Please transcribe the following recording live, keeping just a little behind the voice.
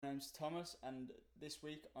name's Thomas, and this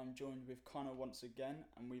week I'm joined with Connor once again,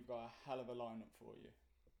 and we've got a hell of a lineup for you.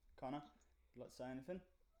 Connor, would you like to say anything?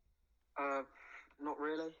 Not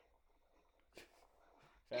really.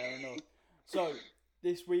 Fair enough. So,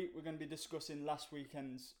 this week we're going to be discussing last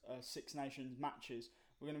weekend's Six Nations matches.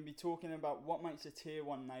 We're going to be talking about what makes a Tier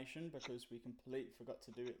 1 nation, because we completely forgot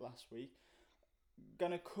to do it last week.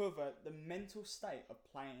 Going to cover the mental state of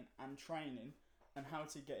playing and training and how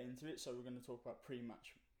to get into it. So we're going to talk about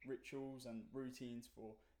pre-match rituals and routines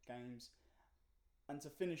for games. And to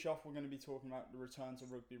finish off, we're going to be talking about the return to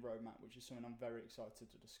Rugby Road, which is something I'm very excited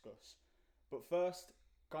to discuss. But first,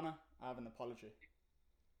 Connor, I have an apology.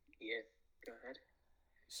 Yeah, go ahead.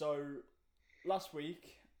 So, last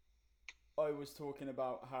week, I was talking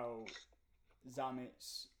about how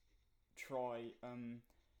Zamet's try and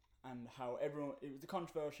how everyone, it was the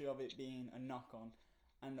controversy of it being a knock-on,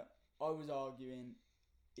 and I was arguing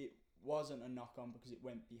it wasn't a knock-on because it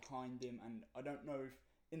went behind him, and I don't know if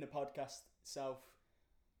in the podcast itself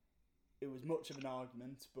it was much of an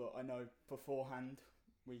argument, but I know beforehand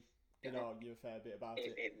we did argue a fair bit about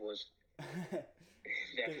it. It was.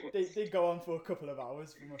 They did go on for a couple of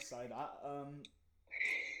hours, we must say that.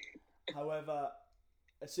 However,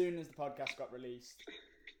 as soon as the podcast got released,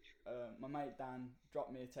 my mate Dan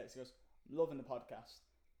dropped me a text. He goes, "I'm loving the podcast,"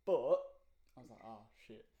 but I was like, "Oh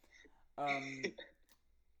shit."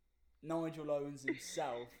 Nigel Owens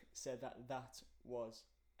himself said that was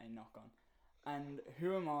a knock-on, and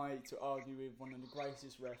who am I to argue with one of the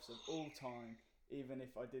greatest refs of all time, even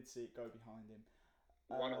if I did see it go behind him?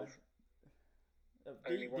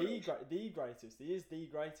 The greatest. He is the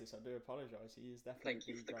greatest. I do apologise. He is definitely Thank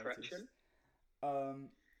you the for the greatest. correction.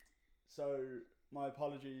 So my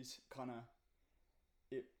apologies, Connor.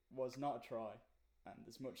 It was not a try, and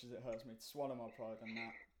as much as it hurts me to swallow my pride on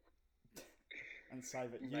that and say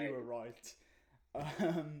that you were right.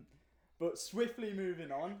 But swiftly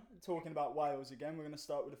moving on, talking about Wales again, we're going to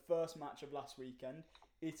start with the first match of last weekend,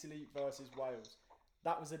 Italy versus Wales.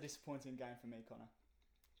 That was a disappointing game for me, Connor.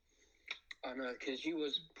 I know, because you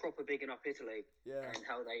was proper bigging up Italy and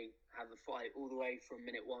how they have a fight all the way from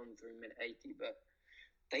minute 1 through minute 80, but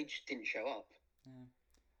they just didn't show up. Yeah.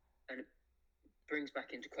 And it brings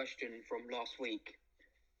back into question from last week,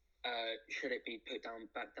 should it be put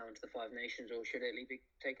back down to the Five Nations, or should Italy be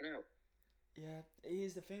taken out? Yeah,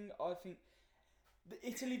 here's the thing. I think the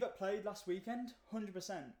Italy that played last weekend,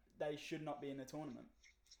 100%, they should not be in the tournament.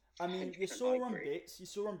 I mean, you saw on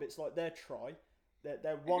bits like their try,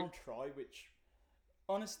 their one try, which,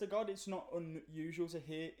 honest to God, it's not unusual to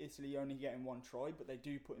hear Italy only getting one try, but they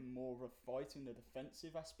do put in more of a fight in the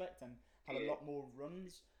defensive aspect and have a lot more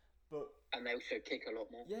runs. And they also kick a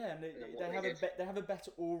lot more. Yeah, and they have a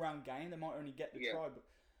better all-round game. They might only get the try,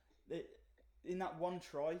 but in that one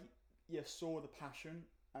try, you saw the passion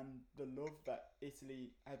and the love that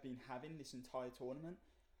Italy have been having this entire tournament.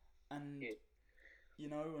 And, you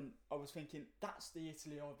know, and I was thinking, that's the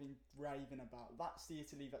Italy I've been raving about. That's the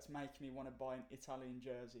Italy that's making me want to buy an Italian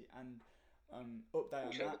jersey. And update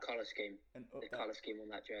also on that. The colour scheme. The colour scheme on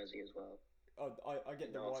that jersey as well. Oh, I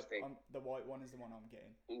get the white. The white one is the one I'm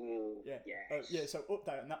getting. Ooh, yeah. Yes. So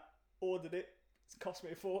update on that. Ordered it. It's cost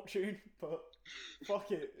me a fortune, but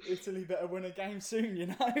fuck it. Italy better win a game soon, you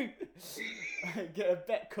know. Get a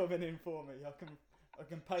bet coming in for me. I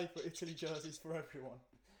can pay for Italy jerseys for everyone.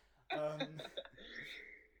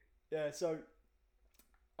 So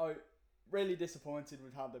I really disappointed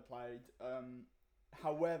with how they played.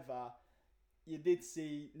 However, you did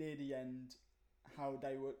see near the end how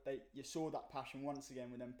you saw that passion once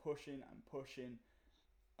again with them pushing and pushing,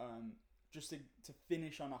 just to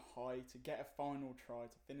finish on a high, to get a final try,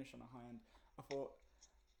 to finish on a high end. I thought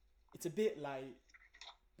it's a bit late,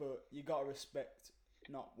 but you got to respect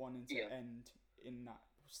not wanting to end in that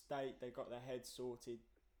state. They got their heads sorted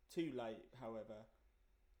too late. However,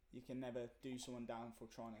 you can never do someone down for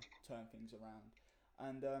trying to turn things around.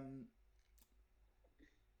 And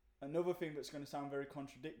another thing that's going to sound very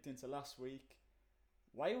contradicting to last week,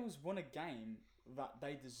 Wales won a game that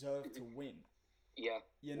they deserved to win. Yeah,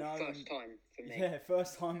 you know, first time for me. Yeah,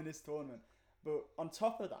 first time in this tournament. But on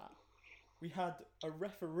top of that, we had a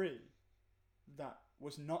referee that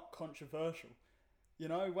was not controversial. You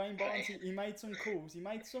know, Wayne Barnes, he made some calls. He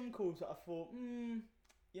made some calls that I thought,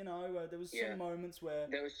 you know, there was some moments where...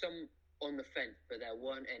 There was some on the fence, but there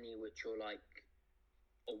weren't any which were like,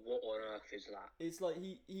 oh, what on earth is that? It's like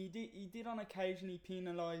he did on occasion, he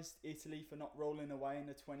penalised Italy for not rolling away in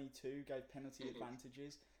the 22, gave penalty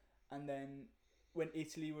advantages. And then when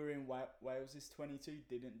Italy were in Wales's 22,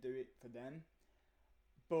 didn't do it for them.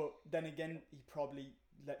 But then again, he probably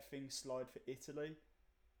let things slide for Italy.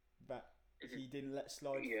 But he didn't let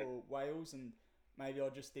slide for Wales, and maybe I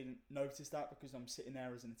just didn't notice that because I'm sitting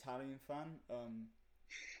there as an Italian fan.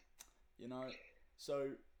 You know,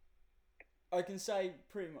 so I can say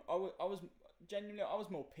pretty much I was genuinely I was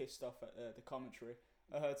more pissed off at the commentary.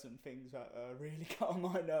 I heard some things that really got on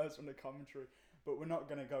my nerves from the commentary, but we're not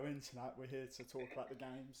going to go into that. We're here to talk about the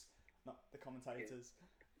games, not the commentators.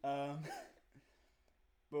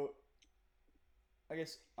 But I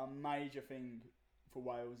guess a major thing for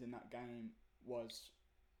Wales in that game was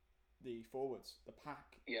the forwards. The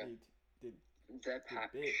pack did their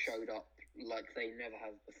pack showed up like they never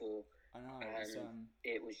have before. I know, and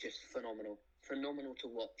it was just phenomenal to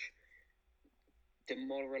watch.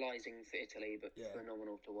 Demoralising for Italy, but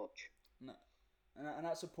phenomenal to watch. And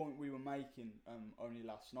that's a point we were making only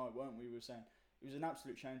last night, weren't we? We were saying it was an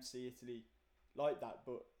absolute shame to see Italy like that,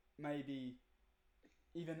 but maybe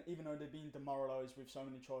even though they've been demoralised with so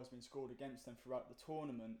many tries being scored against them throughout the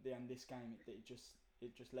tournament, then this game it just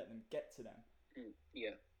let them get to them.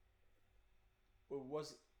 Yeah. Well,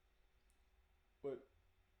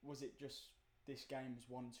 was it just this game was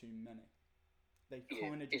one too many? They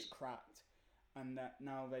kind of just cracked, and that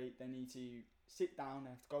now they need to sit down. They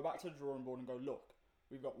have to go back to the drawing board and go, look,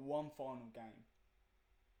 we've got one final game.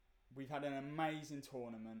 We've had an amazing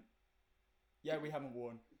tournament. Yeah, we haven't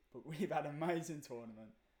won, but we've had an amazing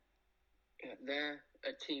tournament. Yeah, they're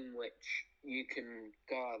a team which you can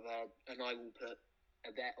go out there, and I will put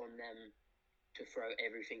a bet on them to throw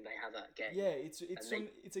everything they have at a game. Yeah, it's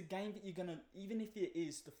a game that you're gonna, even if it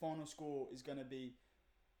is the final score is gonna be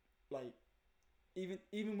like,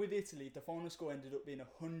 even with Italy, the final score ended up being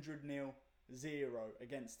 100-0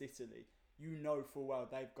 against Italy. You know full well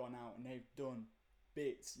they've gone out and they've done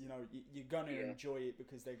bits. You know, you're gonna enjoy it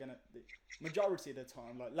because they're gonna. Majority of the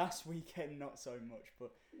time, like last weekend, not so much,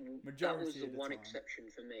 but majority of the time. That was the one exception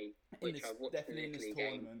for me, which I watched in the Italy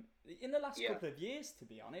game. In the last couple of years, to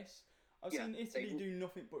be honest, I've seen Italy do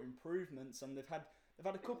nothing but improvements, and they've had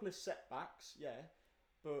a couple of setbacks,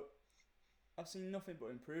 but I've seen nothing but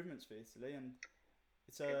improvements for Italy, and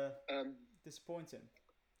it's disappointing.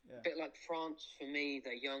 Yeah. A bit like France for me,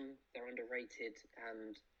 they're young, they're underrated,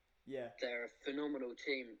 and they're a phenomenal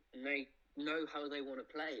team, and they know how they want to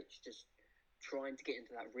play. It's just trying to get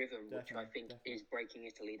into that rhythm, which I think is breaking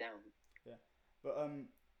Italy down. Yeah, but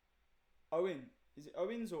Owen, is it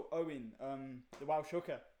Owens or Owen? The Welsh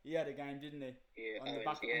hooker, he had a game, didn't he? Yeah, on the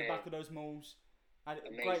back of those mauls. Had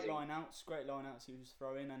great line outs he was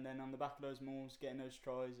throwing, and then on the back of those mauls, getting those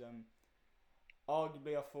tries.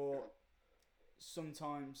 Arguably, I thought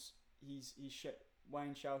sometimes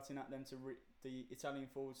Wayne shouting at them the Italian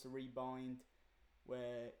forwards to rebind,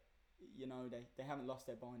 where you know they haven't lost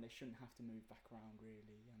their bind. They shouldn't have to move back around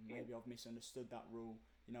really. And maybe I've misunderstood that rule.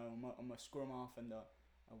 You know, I'm a scrum half and a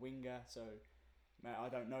winger, so mate, I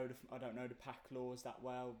don't know the pack laws that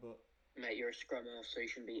well, but mate, you're a scrum half, so you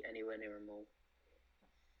shouldn't be anywhere near a maul.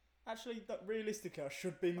 Actually, realistically, I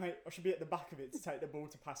should be at the back of it to take the ball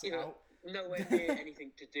to pass it out. Nowhere near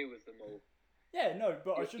anything to do with the maul. Yeah, no,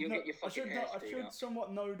 but I should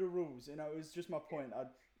somewhat know the rules. You know, it was just my point.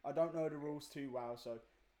 I don't know the rules too well, so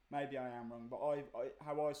maybe I am wrong. But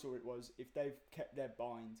how I saw it was, if they've kept their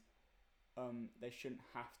bind, they shouldn't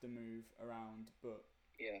have to move around. But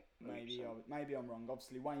maybe I'm wrong.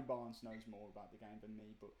 Obviously, Wayne Barnes knows more about the game than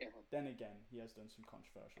me. But then again, he has done some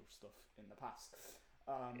controversial stuff in the past.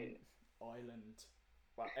 Ireland,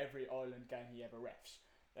 well, every Ireland game he ever refs.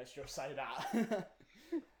 Let's just say that.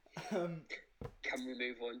 Can we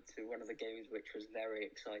move on to one of the games which was very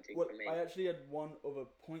exciting for me? I actually had one other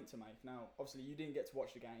point to make. Now, obviously, you didn't get to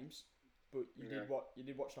watch the games, but you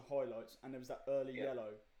did watch the highlights, and there was that early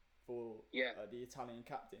yellow for the Italian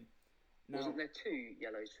captain. Now, wasn't there 2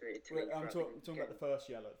 yellows for Italy? I'm talking about the first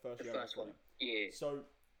yellow. The first one. Yeah. So,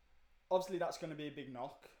 obviously, that's going to be a big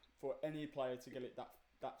knock for any player to get it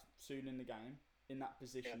that soon in the game, in that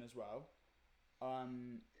position as well.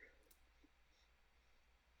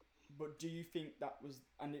 But do you think that was,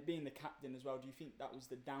 and it being the captain as well, do you think that was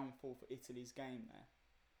the downfall for Italy's game there?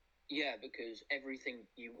 Yeah, because everything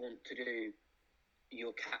you want to do,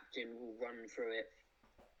 your captain will run through it.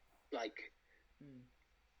 Like,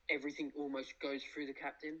 everything almost goes through the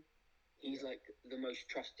captain. He's like the most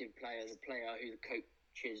trusted player, the player who the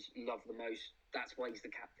coaches love the most. That's why he's the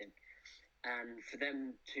captain. And for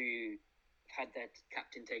them to have their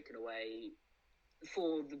captain taken away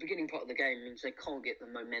for the beginning part of the game means they can't get the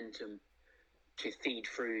momentum to feed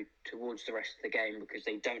through towards the rest of the game because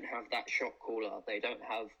they don't have that shot caller. They don't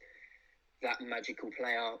have that magical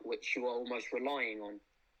player which you are almost relying on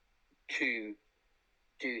to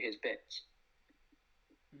do his bits.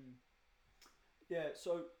 Yeah,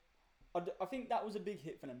 so I think that was a big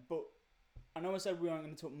hit for them. But I know I said we aren't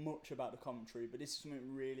going to talk much about the commentary, but this is something that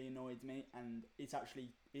really annoyed me, and it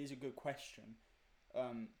is a good question.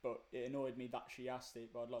 But it annoyed me that she asked it,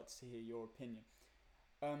 but I'd like to hear your opinion.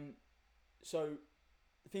 So,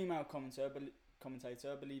 the female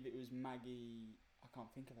commentator, I believe it was Maggie. I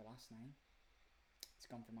can't think of her last name. It's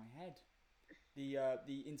gone from my head.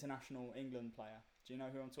 The international England player. Do you know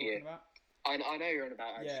who I'm talking about? I know you're on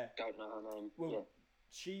about. I just don't know her name. Well,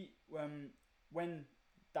 she when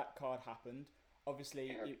that card happened,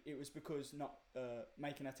 obviously it was because not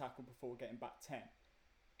making a tackle before getting back 10.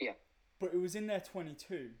 Yeah. But it was in their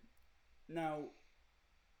 22. Now,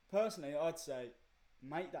 personally, I'd say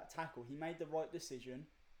make that tackle. He made the right decision.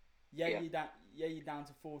 You're down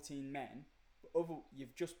to 14 men, but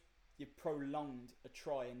you've prolonged a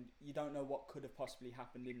try, and you don't know what could have possibly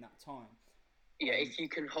happened in that time. Yeah, if you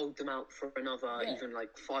can hold them out for another even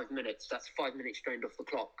like 5 minutes, that's 5 minutes drained off the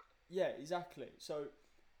clock. Yeah, exactly. So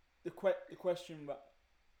the question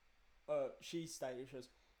that she stated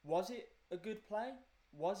was it a good play?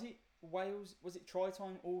 Was it Wales? Was it try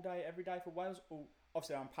time all day, every day for Wales? Or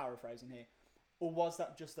obviously, I'm paraphrasing here. Or was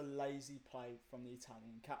that just a lazy play from the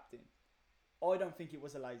Italian captain? I don't think it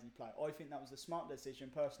was a lazy play. I think that was a smart decision.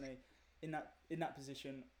 Personally, in that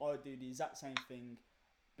position, I'd do the exact same thing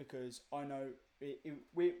because I know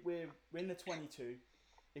we're in the 22.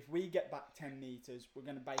 If we get back 10 metres, we're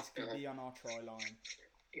going to basically be on our try line.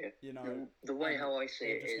 Yeah. You know, the way how I see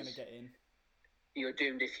it is, going to get in. You're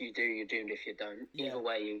doomed if you do. You're doomed if you don't. Yeah. Either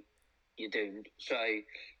way, you're doomed. So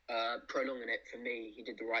prolonging it for me, he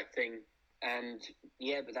did the right thing. And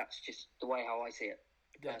but that's just the way how I see it.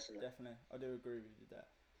 Personally. Yeah, definitely, I do agree with you there.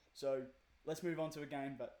 So let's move on to a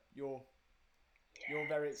game that you're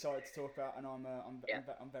very excited to talk about, and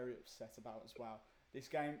I'm very upset about as well. This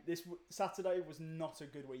game, this Saturday was not a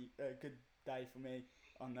good day for me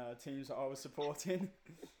on the teams that I was supporting.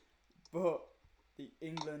 But the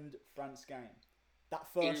England-France game, that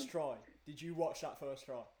first try, did you watch that first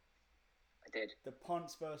try? I did. The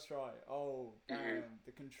Ponce first try. Oh, damn.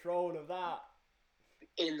 The control of that.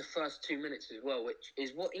 In the first 2 minutes as well, which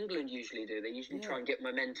is what England usually do. They usually try and get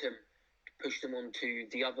momentum to push them on to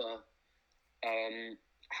the other,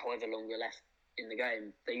 however long we're left in the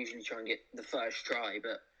game. They usually try and get the first try,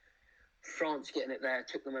 but France getting it there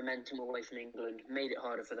took the momentum away from England, made it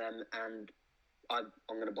harder for them, and I'm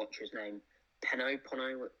going to butcher his name.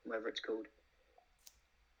 Pono, whatever it's called.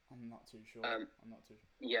 I'm not too sure.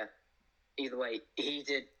 Yeah. Either way, he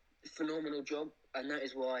did a phenomenal job, and that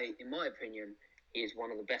is why, in my opinion, he is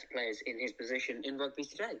one of the best players in his position in rugby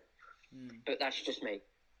today. But that's just me.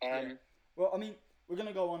 Well, I mean, we're going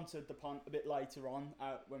to go on to the punt a bit later on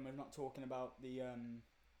when we're not talking about the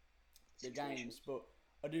games. But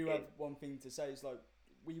I do have one thing to say. It's like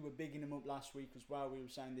we were bigging him up last week as well. We were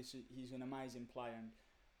saying he's an amazing player, and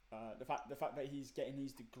the fact that he's getting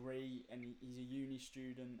his degree and he's a uni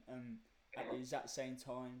student, at the exact same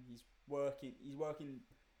time he's working,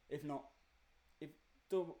 if not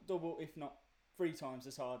 3 times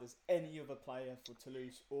as hard as any other player for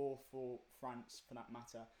Toulouse or for France for that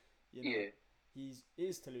matter. You know, he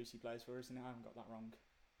is Toulouse he plays for, isn't he? I haven't got that wrong.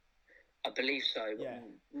 I believe so, but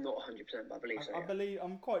not 100%, but I believe so.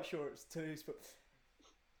 I'm quite sure it's Toulouse, but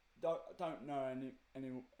don't know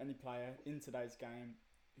any player in today's game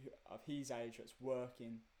of his age that's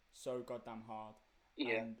working so goddamn hard.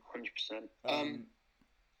 Yeah, 100%.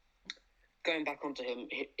 Going back onto him,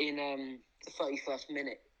 in the 31st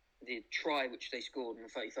minute, the try which they scored in the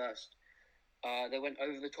 31st, they went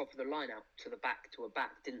over the top of the line out to the back,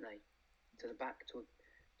 didn't they? To the back,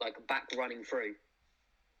 like a back running through.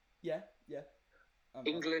 Yeah.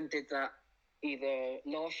 England did that either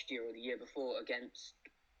last year or the year before against,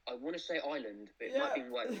 I want to say Ireland, but it might be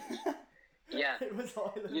Wales. Yeah. It was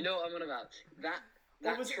Ireland. You know what I'm on about.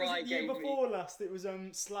 That was try it the year before last? It was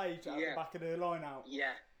Slade at the back of the line out.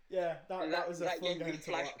 Yeah. Yeah, that was a fun game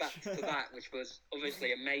to watch. Flashbacks to that, which was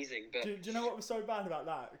obviously amazing. But do you know what was so bad about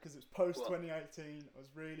that? Because it's post 2018. I was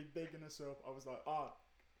really bigging us up. I was like,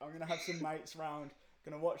 I'm gonna have some mates round,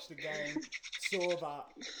 gonna watch the game. Saw that,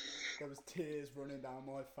 there was tears running down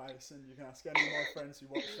my face, and you can ask any of my friends who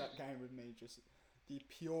watched that game with me, just the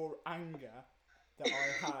pure anger that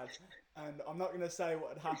I had. And I'm not gonna say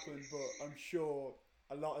what had happened, but I'm sure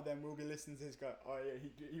a lot of them will be listening to this go, oh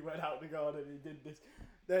yeah, he went out the garden, he did this.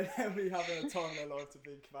 They'll be having a time of their life to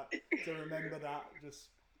think about, to remember that, just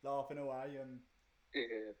laughing away and.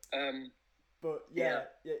 But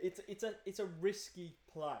it's a risky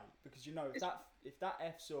play because if that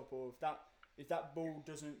F's up or if that ball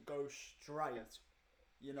doesn't go straight,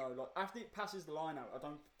 like after it passes the line out, I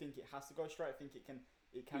don't think it has to go straight. I think it can.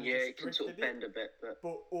 It can sort of bend a bit, but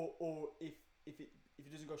or if if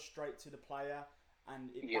it doesn't go straight to the player and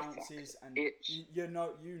it you're bounces, fucked. and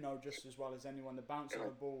you know just as well as anyone, the bounce of the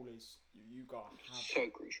ball is you gotta have so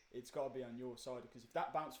crucial. it's got to be on your side, because if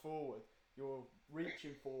that bounce forward, you're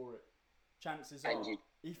reaching for it. Chances are,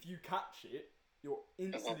 if you catch it, you're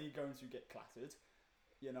instantly going to get clattered.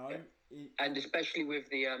 You know, and especially with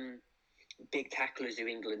the big tacklers who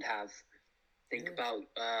England have. Think about.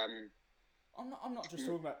 I'm not just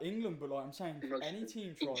talking about England, but like I'm saying, any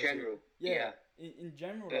team tries in general. In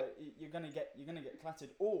general, like, you're gonna get clattered.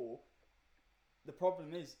 Or the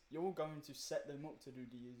problem is you're going to set them up to do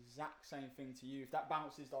the exact same thing to you. If that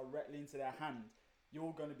bounces directly into their hand,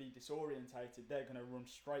 you're going to be disorientated. They're going to run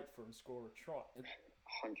straight for and score a try.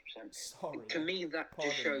 100%. Sorry. To me, that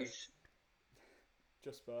just shows.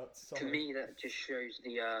 Just burped. Sorry. To me, that just shows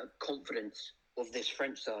the confidence of this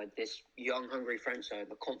French side, this young, hungry French side,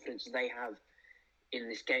 the confidence they have in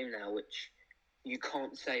this game now, which you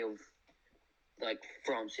can't say of, like,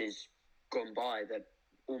 France's gone by that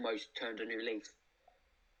almost turned a new leaf.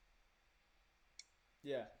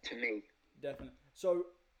 Yeah. To me. Definitely. So,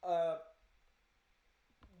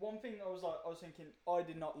 one thing I was thinking, I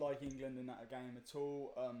did not like England in that game at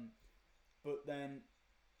all. But then,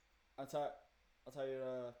 I'll tell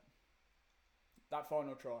you, that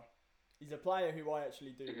final try. He's a player who I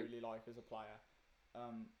actually do really like as a player,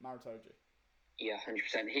 Maritoji. Yeah,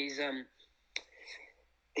 100%.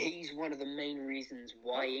 He's one of the main reasons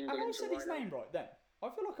why England. Have I said his name right then? I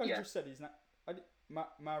feel like I just said his name.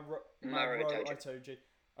 Maritoji.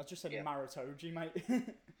 I just said Maritoji, mate.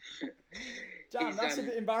 Damn, that's a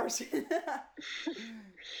bit embarrassing.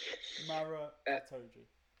 Maritoji.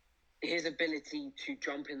 His ability to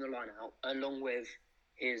jump in the line out, along with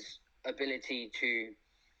his ability to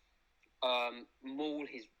maul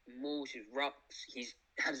his rucks. He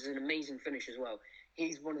has an amazing finish as well.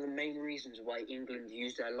 He's one of the main reasons why England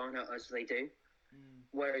use their line out as they do.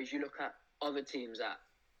 Whereas you look at other teams that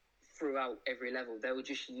throughout every level, they will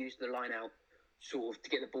just use the line out sort of to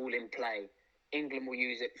get the ball in play. England will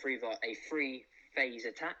use it for either a free phase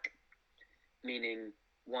attack, meaning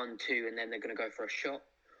 1-2, and then they're going to go for a shot,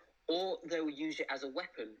 or they'll use it as a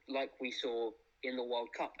weapon, like we saw in the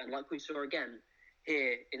World Cup, and like we saw again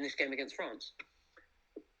here in this game against France.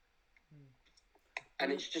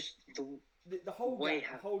 And it's just the whole game.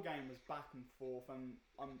 The whole game was back and forth, and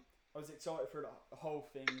I was excited for the whole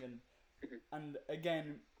thing, and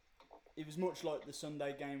again, it was much like the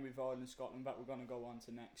Sunday game with Ireland and Scotland that we're going to go on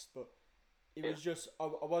to next, but it was just I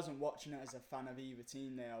wasn't watching it as a fan of either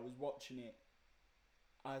team there. I was watching it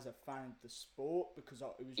as a fan of the sport, because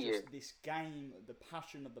it was just this game, the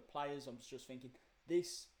passion of the players. I was just thinking,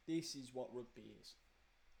 this is what rugby is.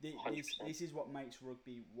 This is what makes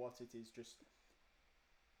rugby what it is. Just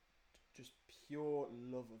pure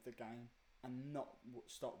love of the game and not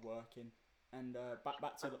stop working. And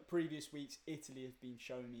back to the previous weeks, Italy have been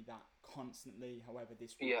showing me that constantly. However,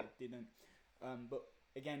 this week they didn't. But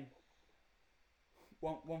again,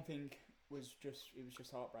 one thing was just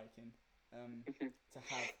heartbreaking. To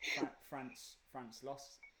have France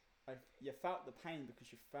lost. You felt the pain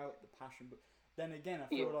because you felt the passion. But then again, I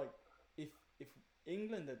feel like if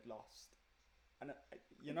England had lost, and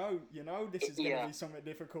you know this is going to be something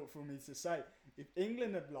difficult for me to say. If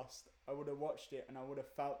England had lost, I would have watched it and I would have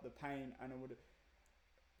felt the pain, and I would have.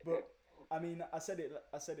 But I mean, I said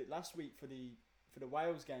it last week for the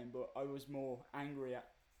Wales game, but I was more angry at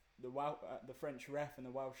the French ref and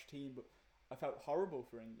the Welsh team. But I felt horrible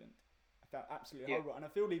for England. I felt absolutely horrible, and I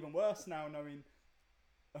feel even worse now knowing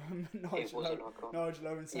Nigel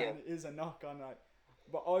Owen saying it is a knock on. Like,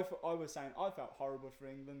 but I was saying I felt horrible for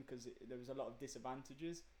England because there was a lot of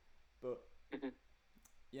disadvantages, but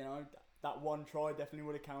you know that one try definitely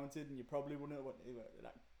would have counted, and you probably wouldn't have.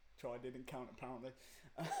 That try didn't count apparently.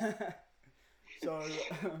 So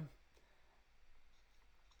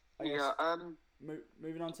I guess,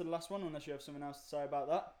 moving on to the last one, unless you have something else to say about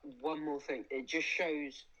that. One more thing, it just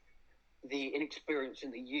shows the inexperience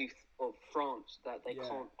and the youth of France that they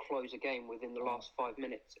can't close a game within the last 5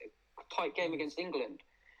 minutes. A tight game against England,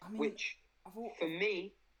 which for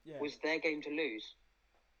me was their game to lose.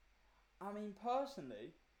 I mean,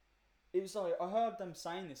 personally, it was like I heard them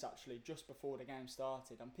saying this actually just before the game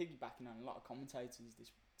started. I'm piggybacking on a lot of commentators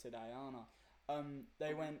today, aren't I?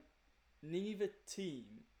 They went, neither team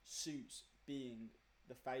suits being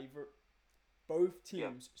the favourite. Both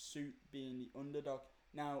teams suit being the underdog.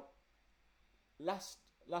 Now, last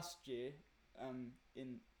year,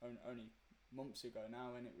 in only months ago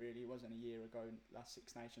now, and it really wasn't a year ago. Last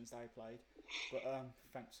Six Nations they played, but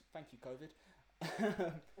thank you COVID,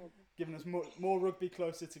 giving us more rugby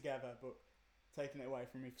closer together, but taking it away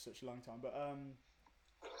from me for such a long time. But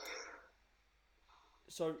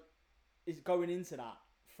So, is going into that,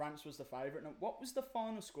 France was the favourite. Now, what was the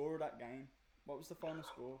final score of that game? What was the final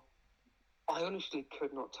score? I honestly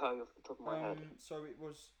could not tell you off the top of my head. So it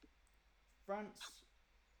was France,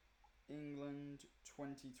 England,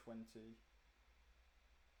 2020.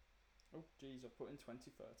 Oh, geez, I put in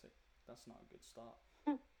 2030. That's not a good start.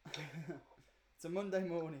 It's a Monday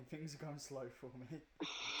morning. Things are going slow for me.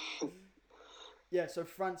 Yeah, so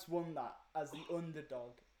France won that as the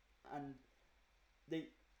underdog, and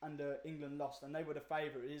England lost, and they were the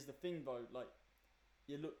favourite. Here's the thing, though, like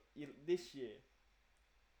you look this year.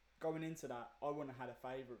 Going into that, I wouldn't have had a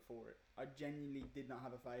favourite for it. I genuinely did not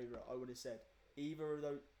have a favourite. I would have said either of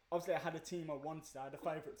those. Obviously, I had a team I wanted. I had a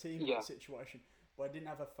favourite team in the situation, but I didn't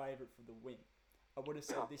have a favourite for the win. I would have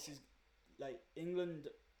said this is like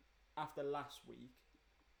England after last week.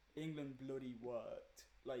 England bloody worked.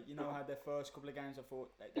 Like, you know, had their first couple of games. I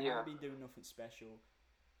thought they haven't been doing nothing special.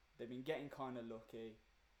 They've been getting kind of lucky.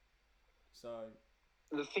 So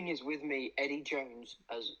the thing is, with me, Eddie Jones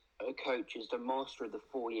as a coach is the master of the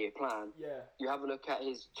 4-year plan. Yeah. You have a look at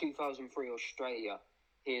his 2003 Australia,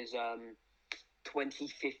 his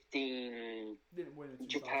 2015 didn't win in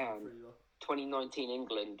Japan, 2019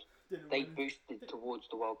 England. They boosted towards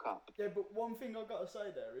the World Cup. Yeah, but one thing I've got to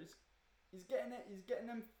say there is he's getting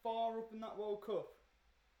them far up in that World Cup,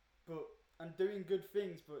 and doing good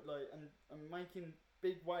things, but like and making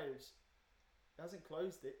big waves. He hasn't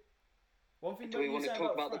closed it. One thing. Do we want to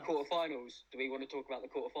talk about the quarterfinals?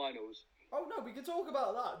 Oh no, we can talk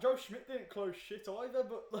about that. Joe Schmidt didn't close shit either,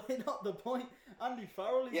 but like not the point. Andy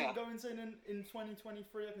Farrell isn't going to in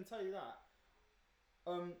 2023. I can tell you that.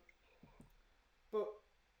 But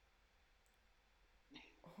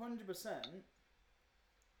 100%,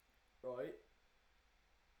 right?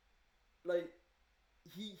 Like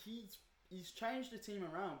he's changed the team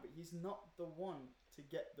around, but he's not the one to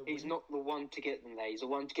get the win. He's not the one to get them there. He's the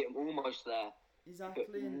one to get them almost there. Exactly.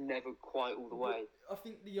 But never quite all the way. I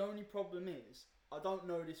think the only problem is, I don't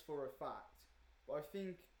know this for a fact, but I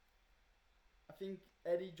think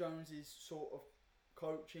Eddie Jones's sort of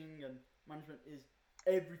coaching and management is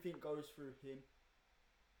everything goes through him.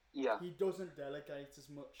 Yeah. He doesn't delegate as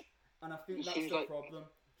much, and I think that's the problem.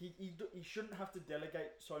 He shouldn't have to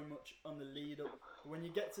delegate so much on the lead up. But when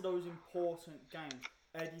you get to those important games,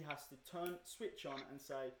 Eddie has to switch on and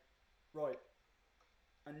say, right,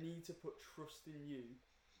 I need to put trust in you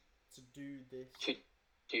to do this. To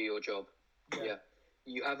do your job. Yeah.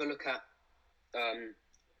 You have a look at sorry,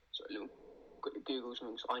 got to Google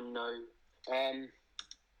something so I know.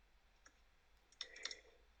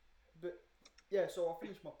 But yeah, so I'll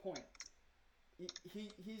finish my point.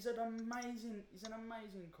 He's an amazing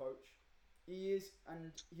coach. He is,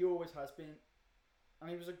 and he always has been. And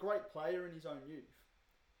he was a great player in his own youth.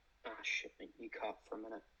 Ah, shit, mate, you cut for a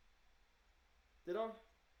minute. Did I?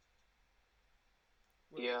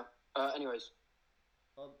 Yeah. Anyways.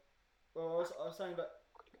 I was saying that.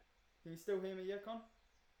 Can you still hear me, Con?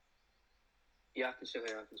 Yeah, I can still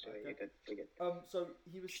hear. Okay. You're good. So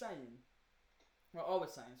he was saying. Well, I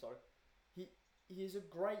was saying, sorry. He's a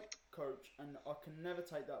great coach, and I can never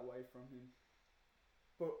take that away from him.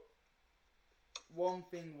 But one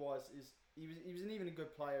thing is he wasn't even a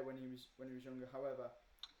good player when he was younger. However,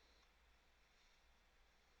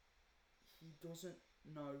 he doesn't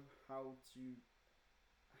know how to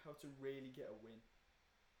really get a win.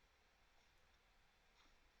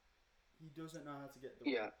 He doesn't know how to get the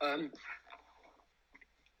win.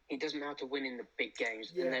 He doesn't know how to win in the big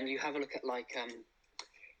games. Yeah. And then you have a look at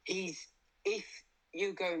if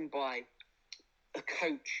you're going by a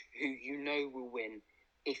coach who you know will win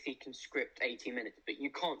if he can script 80 minutes, but you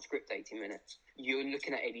can't script 80 minutes. You're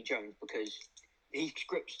looking at Eddie Jones because he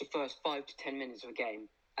scripts the first 5 to 10 minutes of a game,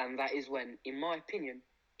 and that is when, in my opinion,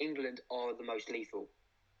 England are the most lethal.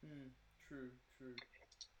 True.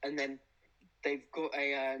 And then they've got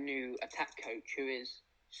a new attack coach who is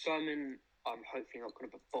Simon. I'm hopefully not going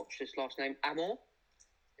to botch this last name.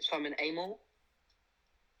 Simon Amor.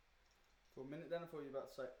 For a minute then I thought you were about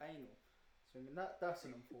to say anal. So I mean that's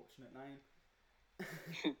an unfortunate name.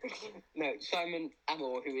 No, Simon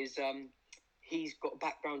Amor, who is he's got a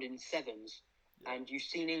background in sevens, and you've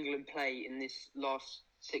seen England play in this last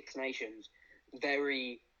Six Nations.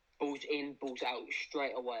 Very balls in, balls out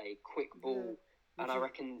straight away, quick ball, and I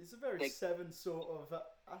reckon it's a very seven sort of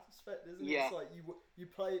aspect, isn't it? Yeah. It's like you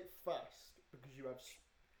play it fast because you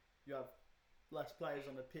have less players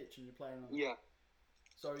on the pitch and you're playing on. Yeah.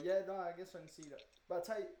 So I guess I can see that. But I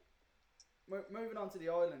tell you, moving on to the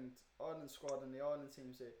Ireland squad and the Ireland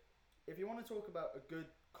teams here. If you want to talk about a good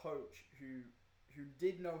coach who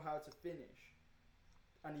did know how to finish,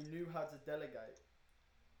 and he knew how to delegate,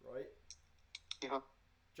 right? Yeah.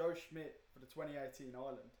 Joe Schmidt for the 2018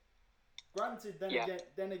 Ireland. Granted,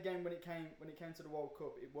 then again, when it came to the World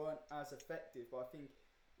Cup, it weren't as effective. But I think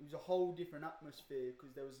it was a whole different atmosphere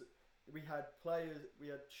because we had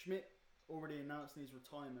Schmidt already announcing his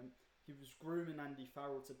retirement. He was grooming Andy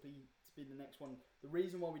Farrell to be the next one. The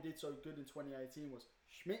reason why we did so good in 2018 was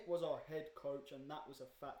Schmidt was our head coach, and that was a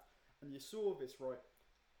fact. And you saw this, right?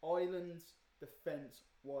 Ireland's defence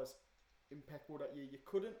was impeccable that year. You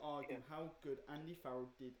couldn't argue how good Andy Farrell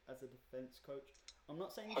did as a defence coach. I'm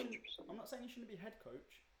not saying he shouldn't be head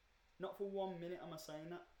coach. Not for 1 minute am I saying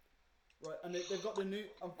that. Right, and they've got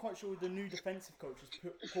I'm quite sure the new defensive coach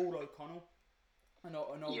is Paul O'Connell, an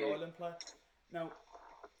old Ireland player. Now,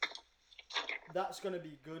 that's going to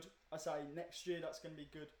be good. I say next year that's going to be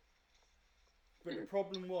good. But the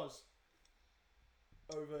problem was,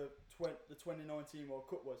 over the 2019 World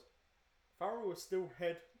Cup was, Farrell was still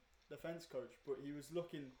head defence coach, but he was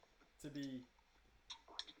looking to be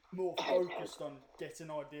more focused on getting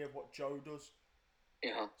an idea of what Joe does.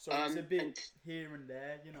 Yeah. So it's a bit here and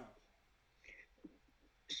there, you know.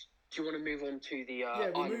 Do you want to move on to the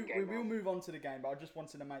we will move on to the game, but I just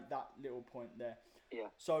wanted to make that little point there. Yeah.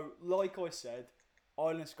 So, like I said,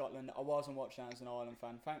 Ireland, Scotland, I wasn't watching as an Ireland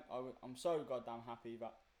fan. I'm so goddamn happy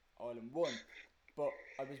that Ireland won. But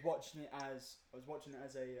I was watching it as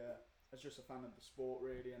just a fan of the sport,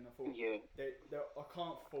 really, and I thought I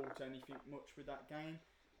can't fault anything much with that game.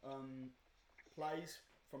 Plays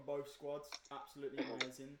from both squads, absolutely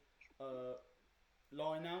amazing.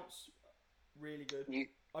 Line-outs, really good.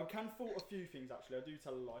 I can fault a few things, actually. I do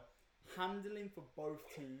tell a lie. Handling for both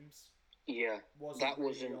teams. Yeah, wasn't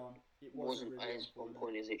as on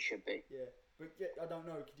point as it should be. Yeah, but I don't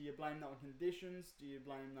know. Do you blame that on conditions? Do you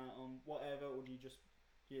blame that on whatever, or do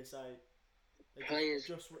you say they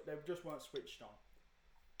just weren't switched on?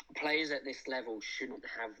 Players at this level shouldn't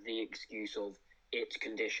have the excuse of it's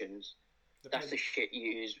conditions. That's the shit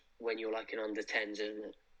you use when you're like an under 10s, isn't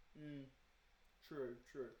it? True.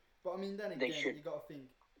 But I mean, then again, you got to think.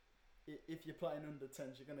 If you're playing under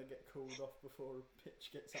 10s, you're going to get called off before a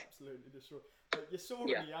pitch gets absolutely destroyed. But you saw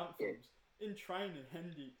in the anthems, in training,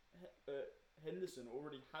 Henderson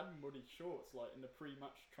already had muddy shorts, like in the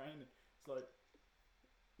pre-match training. It's like,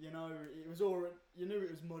 it was already, you knew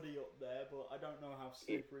it was muddy up there, but I don't know how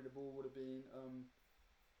slippery the ball would have been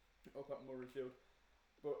up at Murrayfield.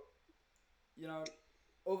 But,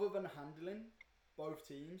 other than handling, both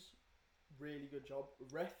teams, really good job.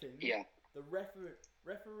 Reffing, the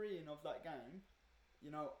refereeing of that game,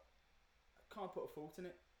 I can't put a fault in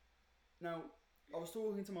it. Now, I was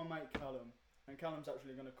talking to my mate Callum, and Callum's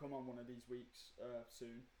actually going to come on one of these weeks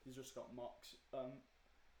soon. He's just got mocks.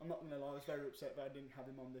 I'm not going to lie, I was very upset that I didn't have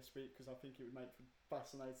him on this week because I think it would make for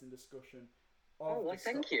fascinating discussion.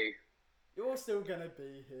 Thank you. You're still going to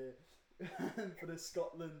be here for the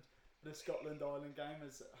Scotland Ireland game.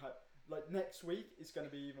 Next week, it's going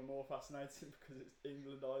to be even more fascinating because it's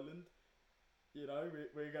England Ireland.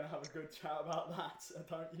 We're going to have a good chat about that.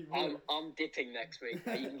 Don't you worry. I'm dipping next week.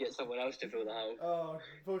 You can get someone else to fill the hole. Oh,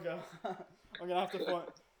 bugger. I'm going to have to find...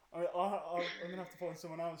 I'm going to have to find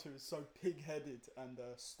someone else who is so pig-headed and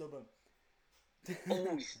stubborn.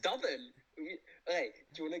 Oh, stubborn? Hey,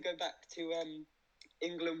 do you want to go back to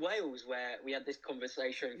England-Wales where we had this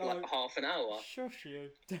conversation for like half an hour? Shush you.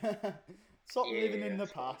 Stop living in the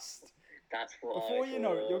past. That's what Before you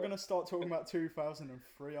know it, you're going to start talking about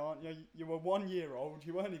 2003, aren't you? You were 1 year old.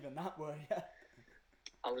 You weren't even that, were you?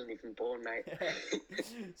 I wasn't even born, mate. Yeah.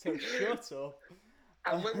 So shut up.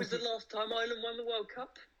 And when was the last time Ireland won the World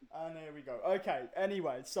Cup? And here we go. Okay,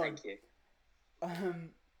 anyway, so... Thank you.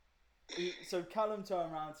 So Callum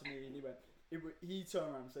turned around to me and he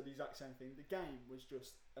turned around and said the exact same thing. The game was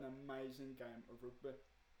just an amazing game of rugby.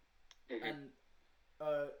 Mm-hmm. And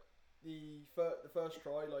the first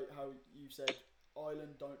try, like how you said,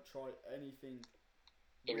 Ireland don't try anything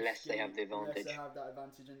unless they have the advantage. Unless they have that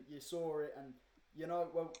advantage, and you saw it, and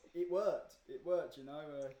it worked. It worked,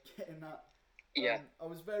 getting that. I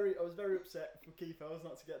was very upset for Keith Ells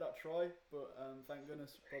not to get that try, but thank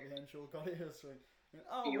goodness Bobby Henshaw got it.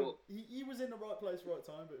 He was in the right place, right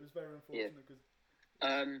time, but it was very unfortunate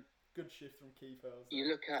because good shift from Keith Ells. You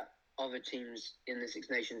look at other teams in the Six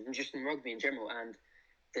Nations and just in rugby in general, and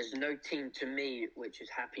there's no team to me which is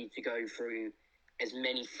happy to go through as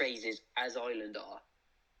many phases as Ireland are.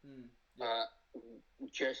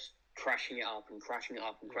 Just crashing it up and crashing it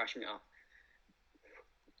up and crashing it up.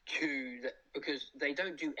 Because they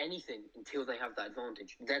don't do anything until they have that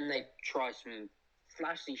advantage. Then they try some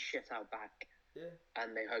flashy shit out back. Yeah.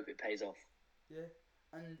 And they hope it pays off. Yeah.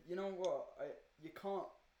 And you know what? You can't...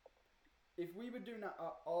 if we were doing that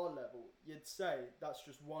at our level, you'd say that's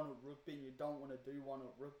just one-up rugby and you don't want to do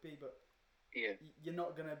one-up rugby, but Yeah. you're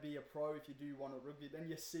not going to be a pro if you do one-up rugby. Then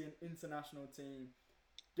you see an international team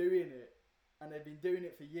doing it, and they've been doing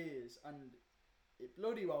it for years, and it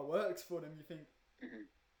bloody well works for them. You think,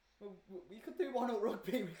 well, we could do one-up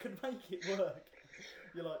rugby, we could make it work.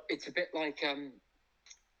 You're like... It's a bit like I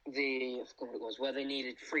forgot what it was, where they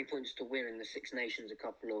needed 3 points to win in the Six Nations a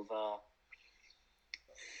couple of...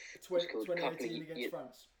 2018 against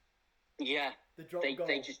France. Yeah. The drop goal.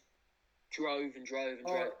 They just drove and drove and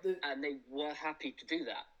drove, and they were happy to do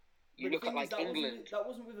that. You look at like England. That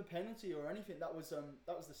wasn't with a penalty or anything. That was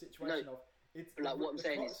the situation of it's. Like what I'm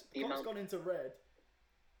saying is the clock's gone into red.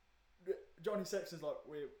 Johnny Sexton's like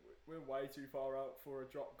we're way too far out for a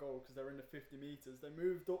drop goal because they're in the 50 meters. They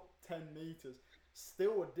moved up 10 meters.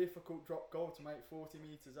 Still a difficult drop goal to make 40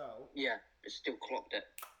 meters out. Yeah, but still clocked it.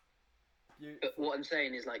 Beautiful. But what I'm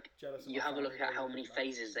saying is, like, you have a look at how many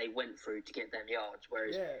phases they went through to get them yards.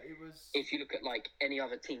 Whereas, it was. If you look at like any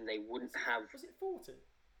other team, they wouldn't have. Was it 40? Was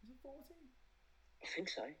it 14? I think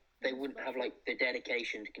so. They wouldn't have like the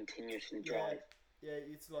dedication to continuously drive. Yeah,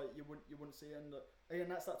 it's like you wouldn't see, and again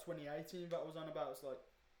that's that 2018 that I was on about. It's like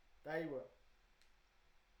they were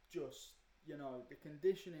just the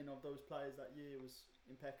conditioning of those players that year was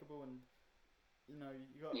impeccable, and you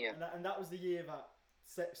got and that was the year that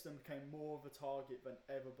Sexton became more of a target than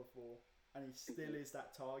ever before, and he still is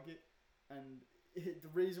that target. And the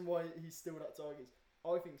reason why he's still that target is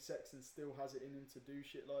I think Sexton still has it in him to do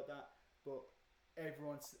shit like that, but I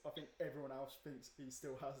think everyone else thinks he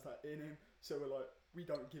still has that in him, so we're like, we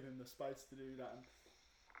don't give him the space to do that.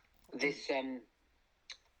 This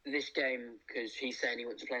game, because he's saying he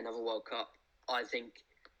wants to play another World Cup, I think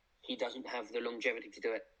he doesn't have the longevity to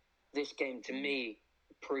do it. This game, to me,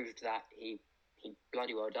 proved that he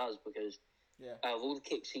bloody well does, because out of all the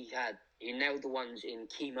kicks he had, he nailed the ones in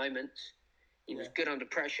key moments. He was good under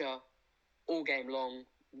pressure all game long.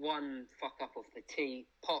 One fuck up off the tee.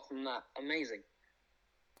 Apart from that, amazing.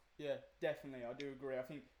 Yeah, definitely. I do agree. I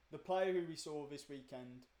think the player who we saw this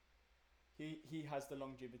weekend, he has the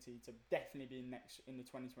longevity to definitely be in the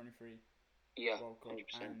 2023 World Cup.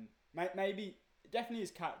 100%. And maybe definitely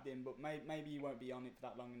is captain, but maybe he won't be on it for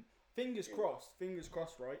that long. And fingers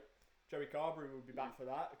crossed, right? Joey Carberry will be back for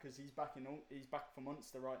that, because he's back for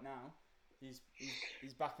Munster right now. He's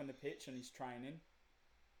back on the pitch and he's training.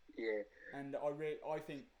 Yeah. And I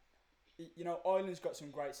think Ireland's got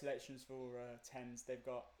some great selections for 10s. They've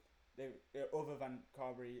got other than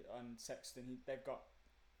Carberry and Sexton, they've got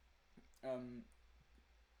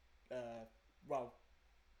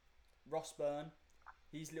Ross Byrne,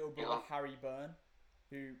 his little brother Harry Byrne,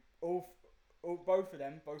 who both of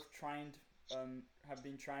them trained. Have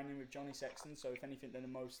been training with Johnny Sexton, so if anything, they're the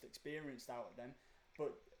most experienced out of them.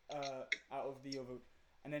 But out of the other,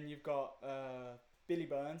 and then you've got Billy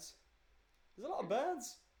Burns. There's a lot of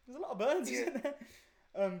Burns. Isn't there?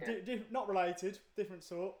 Not related, different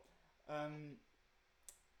sort.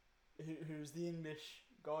 Who's the English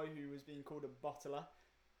guy who was being called a bottler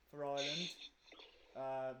for Ireland?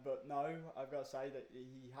 But no, I've got to say that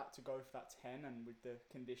he had to go for that 10, and with the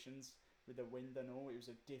conditions, with the wind and all, it was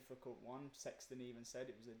a difficult one. Sexton even said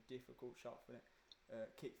it was a difficult shot for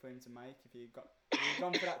kick for him to make. If he had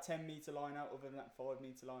gone for that 10 metre line out, other than that 5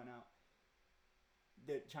 metre line out,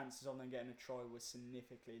 the chances of them getting a try was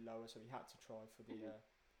significantly lower. So he had to try for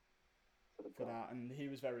that, and he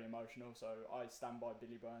was very emotional. So I stand by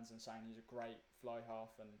Billy Burns and saying he's a great fly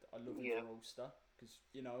half, and I love him for Ulster, because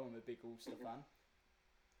I'm a big Ulster fan.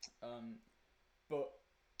 But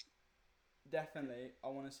definitely, I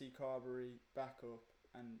want to see Carberry back up,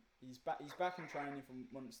 and he's back in training for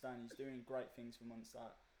Munster, and he's doing great things for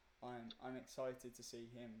Munster. I'm excited to see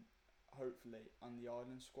him, hopefully, on the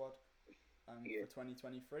Ireland squad for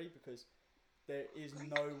 2023, because there is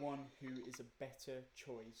no one who is a better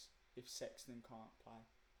choice if Sexton can't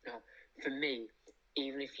play. For me,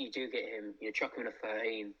 even if you do get him, you chuck him in a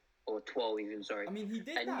 13 or 12 even, sorry. I mean, he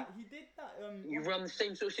did that. You run the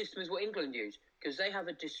same sort of system as what England use, because they have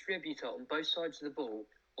a distributor on both sides of the ball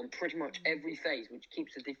on pretty much every phase, which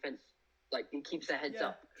keeps the defence, it keeps their heads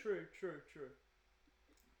up. True.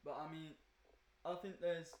 But I mean, I think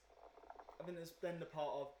there's then the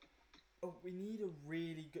part of, we need a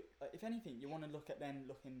really good, if anything, you want to look at them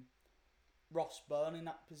looking Ross Byrne in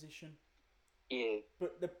that position. Yeah.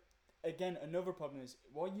 But again, another problem is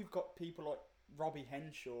why you've got people like Robbie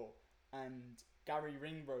Henshaw and Gary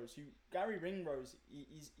Ringrose.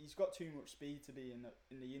 He's got too much speed to be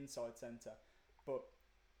in the inside centre. But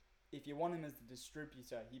if you want him as the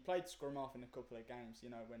distributor, he played scrum half in a couple of games.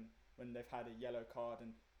 When they've had a yellow card,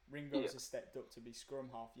 and Ringrose has stepped up to be scrum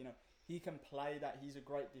half. He can play that. He's a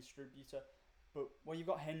great distributor. But when you've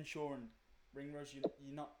got Henshaw and Ringrose, you're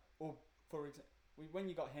not. Or for example, when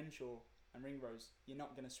you got Henshaw and Ringrose, you're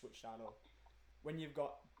not going to switch that up. When you've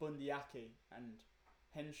got Bundyaki and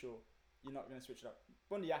Henshaw, you're not going to switch it up.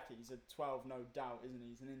 Bundyaki is a 12, no doubt, isn't he?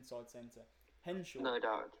 He's an inside centre. Henshaw, no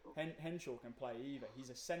doubt. Henshaw can play either. He's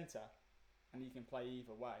a centre, and he can play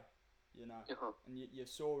either way. You know, and you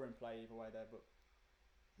saw him play either way there. But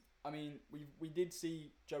I mean, we did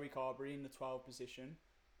see Joey Carberry in the 12 position.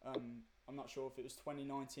 I'm not sure if it was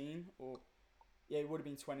 2019 or it would have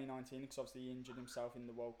been 2019 because obviously he injured himself in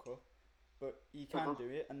the World Cup. But he can do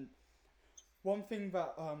it. And one thing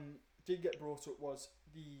that did get brought up was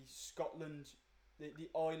the Scotland, the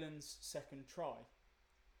Ireland's second try.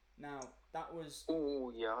 Now that was I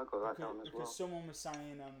got that down as well. Because someone was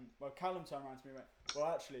saying Callum turned around to me and went,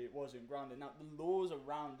 well, actually it wasn't grounded. Now the laws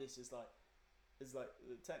around this is like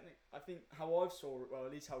the technique. I think how I've saw it, well,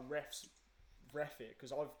 at least how refs ref it,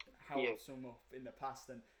 because I've held some up in the past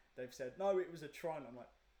and they've said no, it was a try, and I'm like,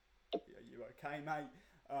 are you okay, mate?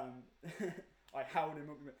 I held him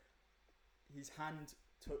up. His hand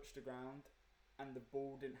touched the ground, and the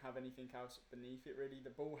ball didn't have anything else beneath it. Really,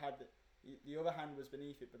 the ball had the other hand was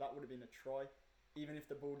beneath it, but that would have been a try, even if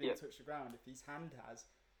the ball didn't touch the ground. If his hand has,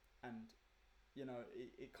 and you know,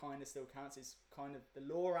 it kind of still counts. It's kind of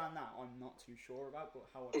the law around that. I'm not too sure about, but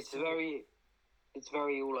how it's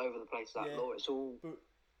very all over the place. That law. It's all. But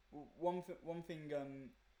one thing,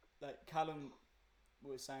 like Callum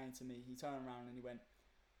was saying to me, he turned around and he went,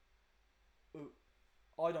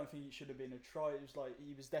 I don't think it should have been a try. It was like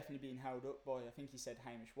he was definitely being held up by, I think he said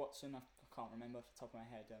Hamish Watson. I can't remember off the top of my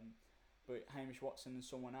head. But Hamish Watson and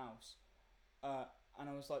someone else. And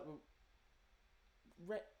I was like,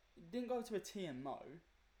 well, didn't go to a TMO.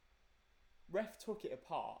 Ref took it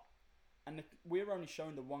apart, and we're only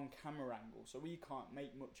showing the one camera angle, so we can't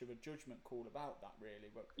make much of a judgment call about that really.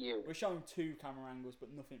 But we're showing two camera angles,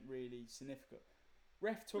 but nothing really significant.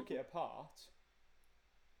 Ref took it apart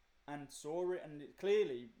and saw it, and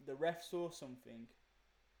clearly the ref saw something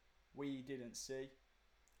we didn't see,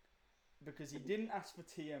 because he didn't ask for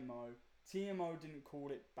TMO. TMO didn't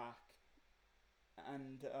call it back,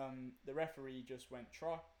 and the referee just went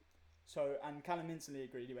try. So, and Callum instantly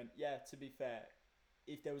agreed. He went, yeah, to be fair,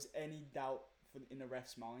 if there was any doubt in the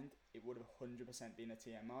ref's mind, it would have 100% been a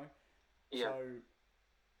TMO. Yeah. So,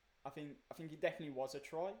 I think it definitely was a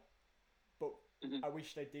try, but I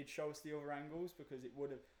wish they did show us the other angles, because it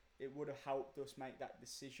would have helped us make that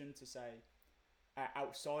decision to say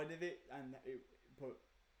outside of it,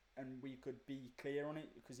 and we could be clear on it,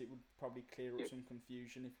 because it would probably clear up some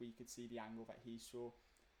confusion if we could see the angle that he saw.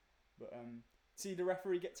 But see the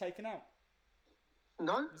referee get taken out?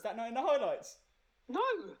 No. Was that not in the highlights? No.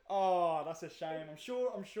 Oh, that's a shame. I'm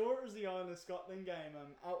sure it was the Ireland Scotland game.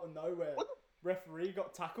 Out of nowhere, referee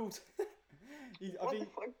got tackled.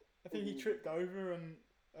 I think he tripped over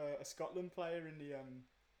a Scotland player in the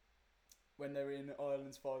when they were in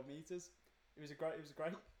Ireland's 5 meters. It was a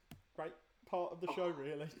great part of the show,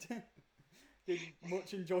 really. Did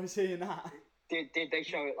much enjoy seeing that. Did they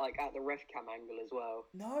show it like at the ref cam angle as well?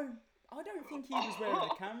 No, I don't think he was wearing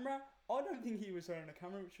a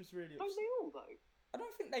camera. Which was really. Don't they all though? I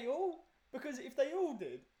don't think they all, because if they all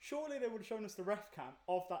did, surely they would have shown us the ref cam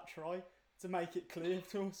of that try to make it clear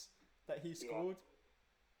to us that he scored.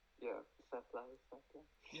 Yeah, fair play.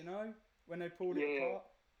 You know, when they pulled it apart.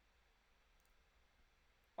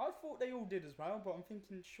 I thought they all did as well, but I'm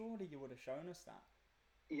thinking surely you would have shown us that.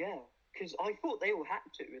 Yeah, because I thought they all had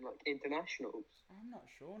to in like internationals. I'm not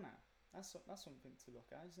sure now. That's something to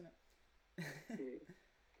look at, isn't it?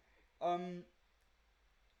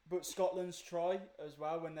 But Scotland's try as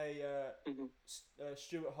well, when they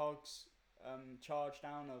Stuart Hogg's charge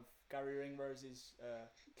down of Gary Ringrose's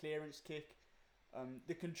clearance kick.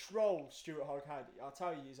 The control Stuart Hogg had, I'll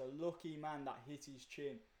tell you, he's a lucky man that hit his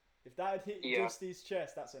chin. If that had hit just his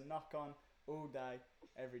chest, that's a knock on all day,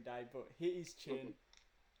 every day. But hit his chin,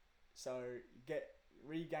 so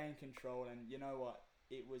regain control, and you know what?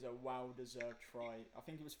 It was a well-deserved try. I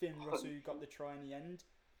think it was Finn Russell who got the try in the end,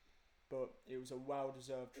 but it was a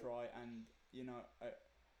well-deserved try, and you know,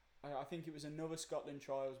 I think it was another Scotland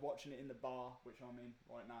try. I was watching it in the bar, which I'm in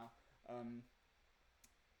right now.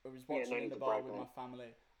 I was watching it in the bar with my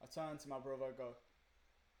family. I turned to my brother, I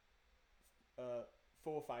go,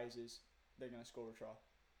 4 phases, they're going to score a try.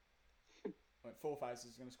 Went 4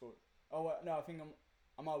 phases, going to score. Oh, no, I think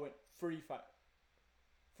I might went 3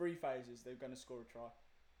 phases, they're going to score a try.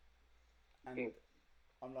 And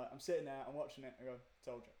I'm sitting there, I'm watching it, I go,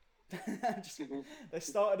 told you. They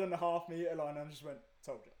started on the half-metre line, and I just went,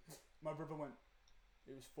 told you. My brother went,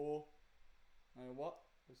 it was 4. I go, what?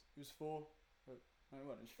 It was four. No, it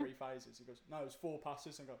wasn't. It was three phases. He goes, no, it was four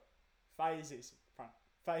passes. And I go, phases,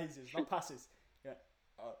 phases, not passes. Yeah.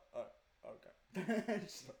 Okay.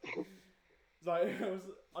 It's like it was.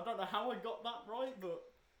 I don't know how I got that right, but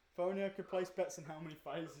if only I could place bets on how many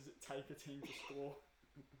phases it take a team to score.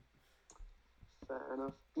 Fair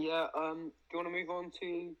enough. Yeah. Do you want to move on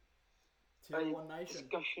to Tier 1 nation?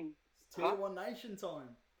 Discussion. It's Tier 1 nation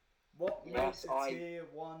time. What makes a Tier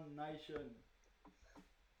 1 nation?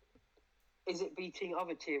 Is it beating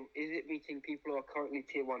other tier? Is it beating people who are currently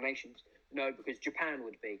Tier 1 nations? No, because Japan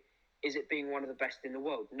would be. Is it being one of the best in the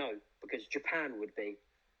world? No, because Japan would be.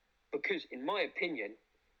 Because, in my opinion,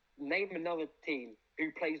 name another team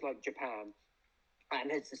who plays like Japan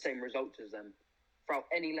and has the same results as them throughout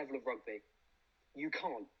any level of rugby. You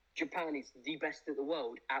can't. Japan is the best in the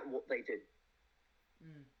world at what they do.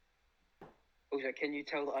 Also, can you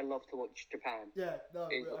tell that I love to watch Japan? Yeah, no,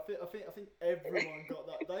 I think everyone got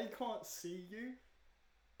that. They can't see you,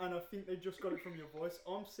 and I think they just got it from your voice.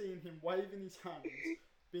 I'm seeing him waving his hands,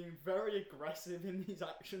 being very aggressive in his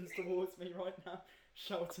actions towards me right now,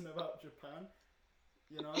 shouting about Japan.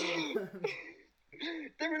 You know,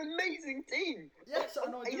 they're an amazing team. Yes,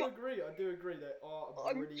 and I do agree. They are a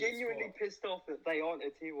brilliant I'm genuinely squad. pissed off that they aren't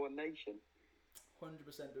a Tier 1 nation. 100%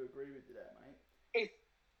 do agree with you there, mate.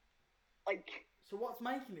 So what's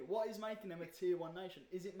making it? What is making them a Tier 1 nation?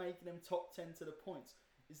 Is it making them top 10 to the points?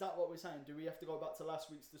 Is that what we're saying? Do we have to go back to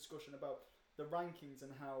last week's discussion about the rankings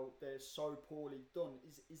and how they're so poorly done?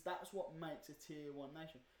 Is that what makes a Tier 1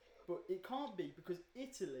 nation? But it can't be, because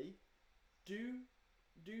Italy do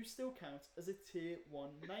still count as a Tier 1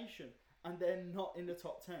 nation, and they're not in the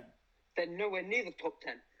top 10. They're nowhere near the top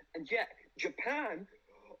 10. And yet, Japan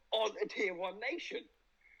aren't a Tier 1 nation.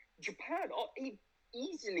 Japan are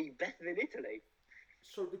easily better than Italy.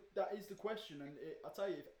 So that is the question, and I tell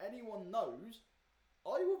you, if anyone knows,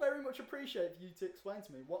 I will very much appreciate for you to explain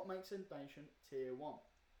to me what makes a nation Tier 1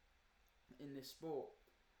 in this sport.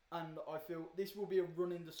 And I feel this will be a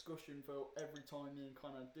running discussion for every time me and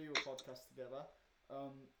Connor do a podcast together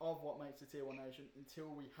of what makes a Tier 1 nation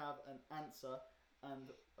until we have an answer and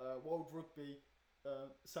World Rugby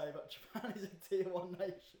say that Japan is a Tier 1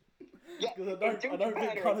 nation. Yeah, I don't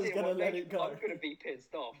think Connor's going to let it go. I'm going to be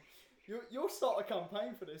pissed off. You'll start a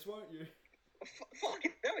campaign for this, won't you?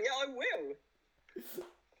 Fucking hell, yeah, I will.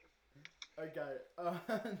 Okay.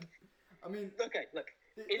 I mean... Okay, look.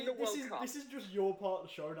 In the World Cup... This is just your part of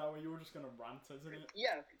the show now where you're just going to rant, isn't it?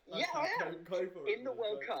 Yeah, I am. Go for it. In the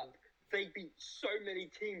World Cup, they beat so many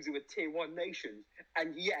teams who are Tier 1 nations,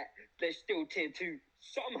 and yet they're still Tier 2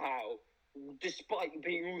 somehow, despite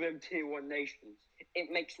being all them Tier 1 nations.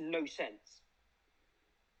 It makes no sense.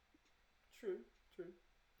 True.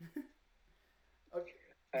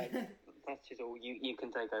 Okay. That's just all. You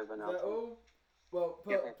can take over now. Well,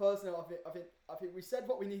 personally, I think we said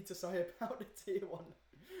what we need to say about the Tier 1.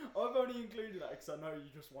 I've only included that because I know you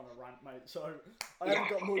just want to rant, mate. So I haven't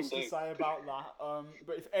got much to say about that.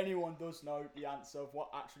 But if anyone does know the answer of what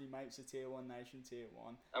actually makes a Tier 1 nation Tier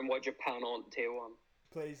 1, and why Japan aren't Tier 1,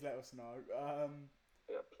 please let us know.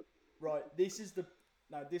 Right, this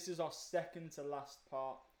is our second to last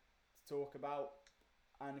part to talk about,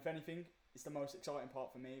 and if anything, it's the most exciting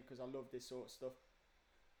part for me because I love this sort of stuff.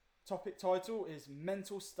 Topic title is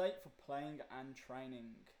mental state for playing and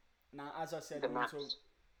training. Now, as I said, the naps.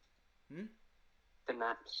 The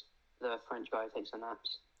naps. The French guy takes the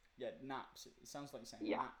naps. Yeah, naps. It sounds like you're saying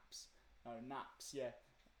naps. No, naps. Yeah,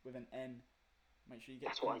 with an N. Make sure you get.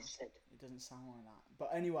 That's what I said. It doesn't sound like that.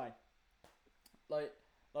 But anyway, like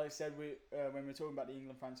I said, when we're talking about the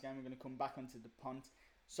England-France game, we're going to come back onto the punt.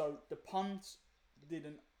 So the punt did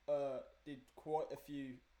quite a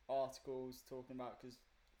few articles talking about, because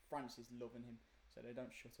France is loving him, so they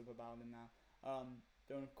don't shut up about him now.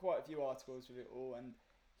 Done quite a few articles with it all, and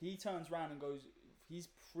he turns around and goes, his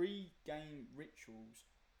pre-game rituals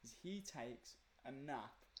is he takes a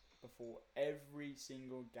nap before every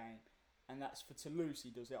single game, and that's for Toulouse. He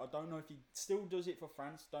does it. I don't know if he still does it for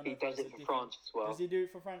France. He does it for France as well. Does he do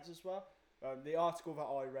it for France as well? The article that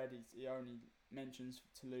I read, he only mentions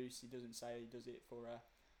Toulouse. He doesn't say he does it for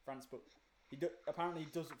France, but apparently he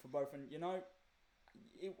does it for both. And you know,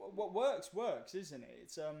 what works, isn't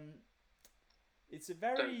it? It's a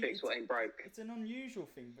very... Don't fix what ain't broke. It's an unusual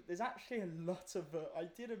thing, but there's actually a lot of... I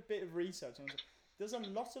did a bit of research, and there's a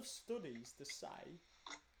lot of studies to say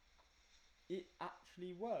it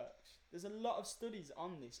actually works. There's a lot of studies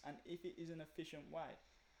on this, and if it is an efficient way.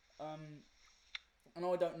 And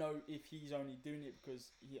I don't know if he's only doing it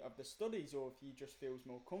because of the studies, or if he just feels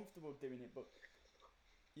more comfortable doing it, but,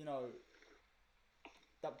 you know,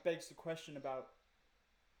 that begs the question about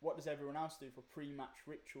what does everyone else do for pre-match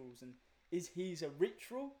rituals? And is he's a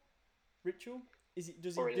ritual? Is it?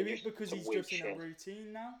 Does he do it because he's just in a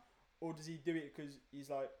routine now, or does he do it because he's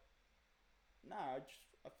like, nah,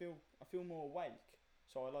 I feel more awake,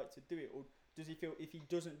 so I like to do it, or does he feel if he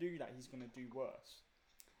doesn't do that, he's gonna do worse?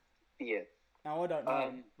 Yeah. Now I don't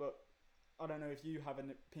know, but I don't know if you have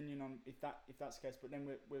an opinion on if that's the case. But then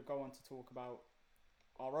we'll go on to talk about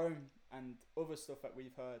our own and other stuff that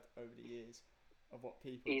we've heard over the years of what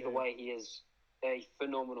people Either do. way, he is a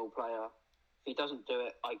phenomenal player. If he doesn't do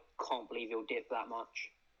it, I can't believe he'll dip that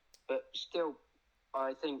much. But still,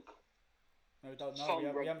 I think... No, we don't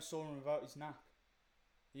know. We haven't saw him without his nap.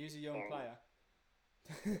 He is a young player.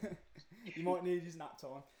 He might need his nap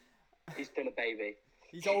time. He's still a baby.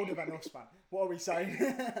 He's older than us, man. What are we saying?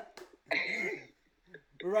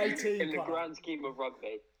 We're 18. In the grand scheme of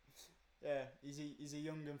rugby. Yeah, he's a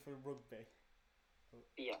young'un for rugby. But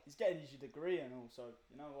yeah. He's getting his degree and all, so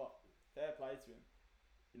you know what? Fair play to him.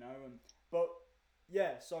 You know, but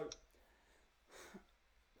yeah, so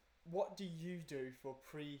what do you do for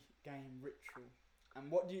pre-game ritual?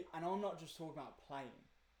 And and I'm not just talking about playing.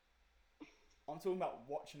 I'm talking about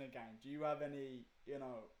watching a game. Do you have any,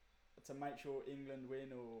 to make sure England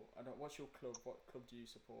win, or what's your club? What club do you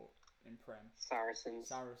support in Prem? Saracens.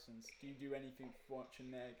 Do you do anything for watching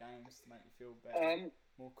their games to make you feel better,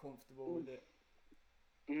 more comfortable with it?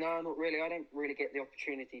 No, not really. I don't really get the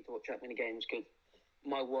opportunity to watch that many games because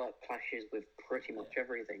my work clashes with pretty much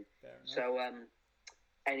everything. Fair enough. So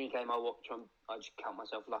any game I watch, I just count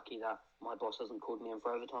myself lucky that my boss hasn't called me in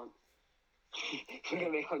for overtime. I'm going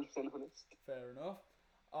to be 100% honest. Fair enough.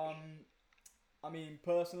 I mean,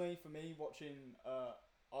 personally, for me, watching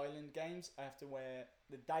Ireland games, I have to wear,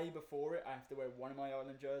 the day before it, I have to wear one of my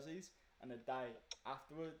Ireland jerseys, and the day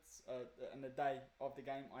afterwards, and the day of the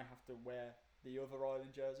game, I have to wear the other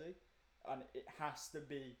Ireland jersey, and it has to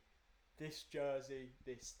be this jersey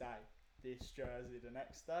this day, this jersey the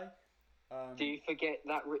next day. Do you forget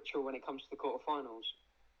that ritual when it comes to the quarterfinals?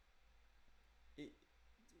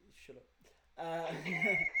 Shut up.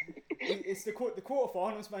 It's the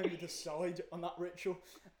quarterfinals made me decide on that ritual.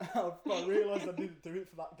 I realised I didn't do it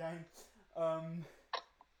for that game.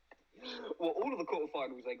 Well, all of the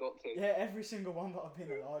quarterfinals they got to. Yeah, every single one that I've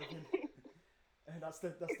been alive in. And that's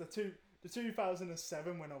the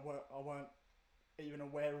 2007 when I weren't even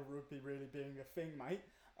aware of rugby really being a thing, mate.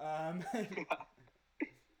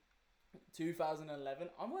 2011.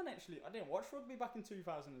 I didn't watch rugby back in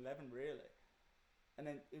 2011 really. And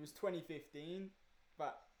then it was 2015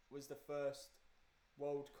 that was the first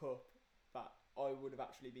World Cup that I would have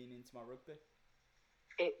actually been into my rugby.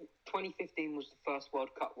 2015 was the first World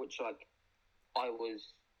Cup which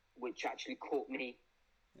actually caught me.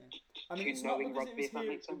 Yeah. I mean, it's not because rugby, it was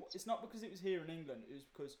here. It's not because it was here in England. It was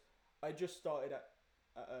because I just started at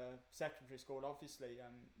a secondary school. Obviously,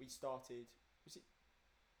 we started.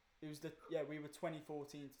 We were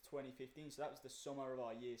 2014 to 2015, so that was the summer of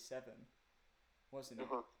our year 7. Wasn't it?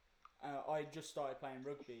 I just started playing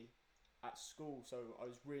rugby at school, so I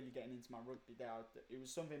was really getting into my rugby there. It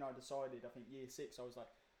was something I decided, I think year 6, I was like,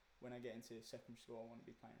 when I get into secondary school, I want to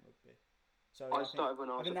be playing rugby. So I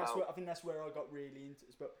think that's where I got really into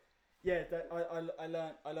it. But yeah, I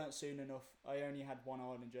learned soon enough. I only had one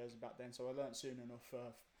Ireland jersey back then, so I learned soon enough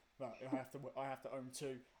that I have to own 2,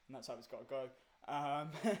 and that's how it's got to go.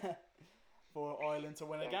 For Ireland to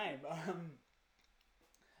win a game.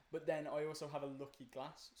 But then I also have a lucky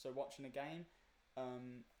glass. So watching a game,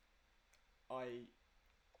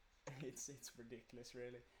 it's ridiculous,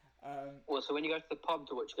 really. Well, so when you go to the pub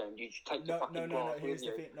to watch a game, do you just take the fucking glass with you? Here's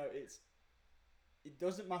the thing. No, it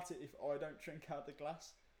doesn't matter if I don't drink out the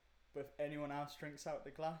glass, but if anyone else drinks out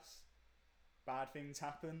the glass, bad things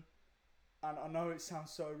happen. And I know it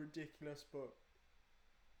sounds so ridiculous, but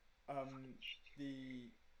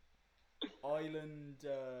the Ireland,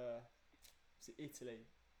 Italy.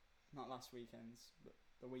 Not last weekend's, but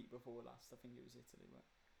the week before last. I think it was Italy.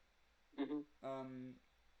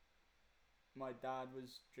 My dad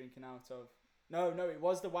was drinking out of. No, it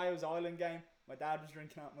was the Wales Ireland game. My dad was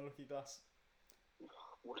drinking out my lucky glass.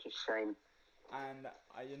 What a shame. And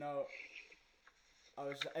I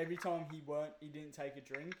was every time he didn't take a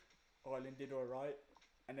drink. Ireland did all right,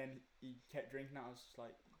 and then he kept drinking. I was just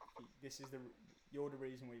like, you're the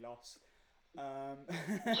reason we lost.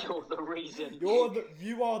 You're the reason.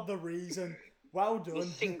 You are the reason. Well done. The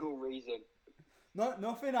single reason. No,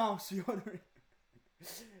 nothing else. You're the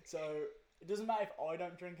reason. So it doesn't matter if I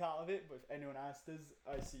don't drink out of it, but if anyone else does,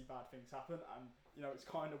 I see bad things happen. And it's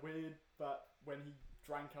kind of weird, but when he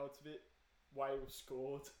drank out of it, Wales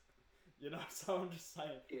scored. So I'm just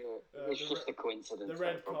saying. Yeah, it's just a coincidence. The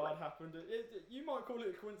red card happened. You might call it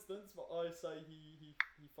a coincidence, but I say he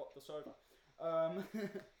fucked us over.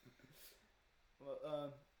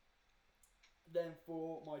 But, then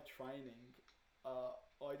for my training,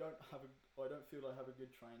 I don't feel I have a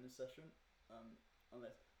good training session,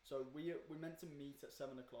 unless we're meant to meet at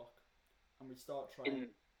 7 o'clock, and we start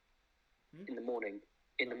training in the morning,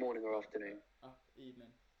 or afternoon.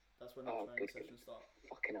 Evening. That's when our training sessions start.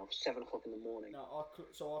 Fucking hell, 7 o'clock in the morning. Now our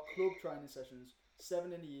club training sessions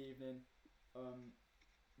 7 in the evening.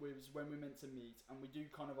 Was when we're meant to meet, and we do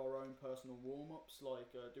kind of our own personal warm ups, like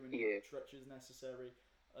doing stretches necessary,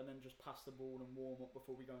 and then just pass the ball and warm up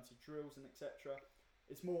before we go into drills and etc.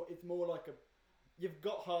 It's more like you've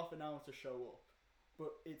got half an hour to show up,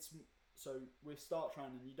 but so we start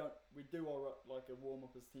training. We do our like a warm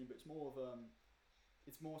up as a team, but it's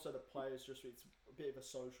more so the players it's a bit of a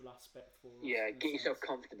social aspect for us. Yeah, get yourself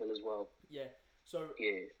comfortable as well. Yeah. So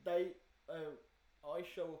I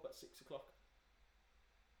show up at 6 o'clock.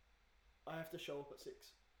 I have to show up at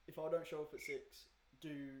 6. If I don't show up at 6,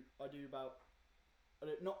 I do about,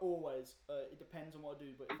 not always. It depends on what I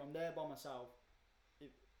do. But if I'm there by myself,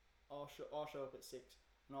 I'll show up at 6,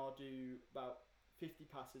 and I'll do about 50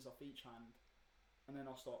 passes off each hand, and then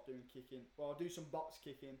I'll start doing kicking. Well, I'll do some box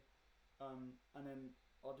kicking, and then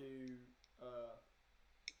I'll do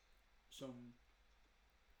some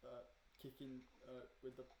kicking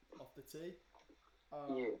with off the tee.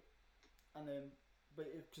 And then. But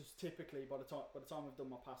it's just typically by the time I've done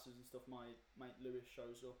my passes and stuff, my mate Lewis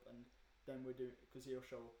shows up, and then we do because he'll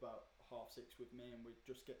show up about 6:30 with me, and we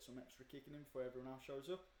just get some extra kicking in before everyone else shows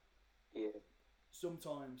up. Yeah.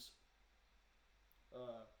 Sometimes,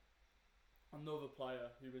 another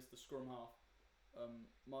player who is the scrum half,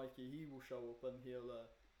 Mikey, he will show up and he'll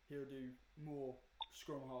do more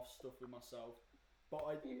scrum half stuff with myself.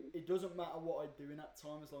 But it doesn't matter what I do in that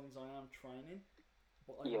time as long as I am training.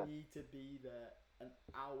 But I need to be there an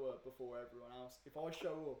hour before everyone else. If I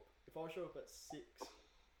show up at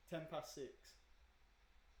 10 past 6,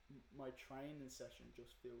 my training session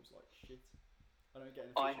just feels like shit. I don't get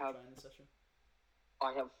an efficient training session.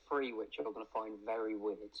 I have 3 which you're going to find very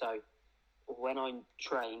weird. So when I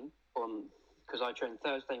train because I train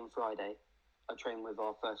Thursday and Friday, I train with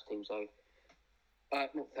our first team. So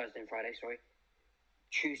not Thursday and Friday, sorry.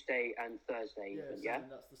 Tuesday and Thursday. Yeah,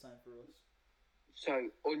 that's the same for us.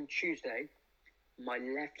 So on Tuesday, my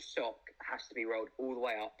left sock has to be rolled all the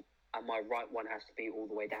way up, and my right one has to be all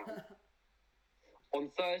the way down. On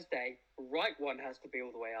Thursday, right one has to be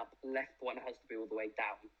all the way up, left one has to be all the way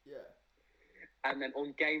down. Yeah. And then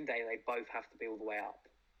on game day, they both have to be all the way up.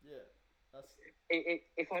 Yeah. That's.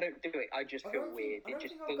 If I don't do it, I just feel weird. It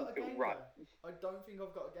just doesn't feel right. I don't think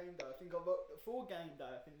I've got a game day. I think for game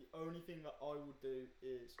day, I think the only thing that I would do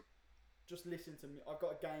is just listen to me. I've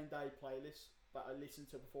got a game day playlist that I listen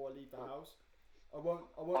to before I leave the house. I won't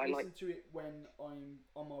listen to it when I'm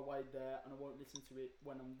on my way there, and I won't listen to it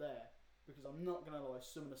when I'm there, because I'm not gonna lie,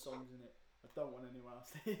 some of the songs in it I don't want anyone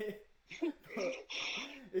else to hear. But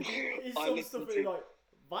it's some stuff that you're like,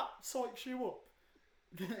 that psychs you up.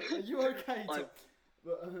 Are you okay?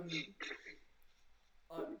 But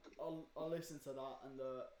I'll listen to that, and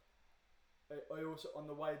I also, on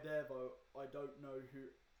the way there though, I don't know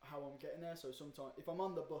how I'm getting there. So sometimes if I'm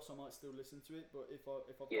on the bus, I might still listen to it. But if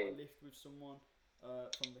I've got a lift with someone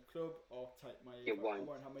from the club, I'll take my I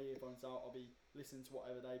won't have my earphones out. I'll be listening to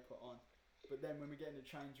whatever they put on. But then when we get in the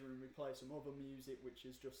change room, we play some other music, which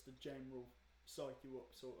is just the general psych you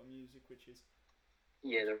up sort of music, which is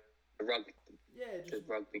the rugby. Yeah, just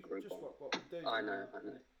rugby group. Just what we do. I know.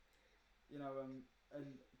 You know, and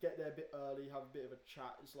get there a bit early, have a bit of a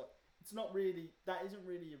chat. It's like that isn't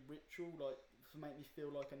really a ritual like to make me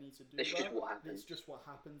feel like I need to do that. Just what happens. It's just what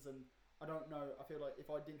happens, and I don't know. I feel like if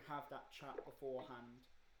I didn't have that chat beforehand,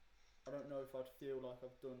 I don't know if I'd feel like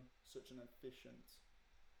I've done such an efficient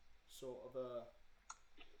sort of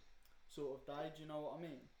day. Do you know what I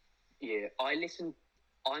mean? Yeah,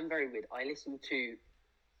 I'm very weird. I listen to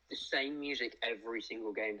the same music every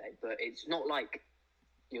single game day, but it's not like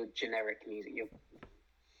your generic music.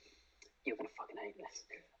 You're gonna fucking hate this.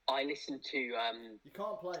 I listen to You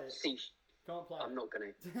can't play it. Can't play. I'm not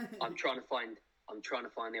gonna. I'm trying to find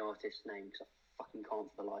the artist's name because I fucking can't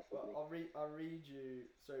for the life of me. I'll read you.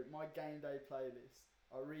 So my game day playlist.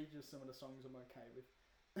 I'll read you some of the songs I'm okay with.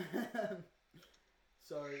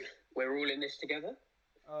 So we're all in this together.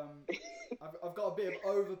 I've got a bit of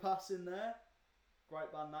Overpass in there.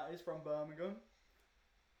 Great band that is, from Birmingham.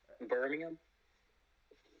 Birmingham.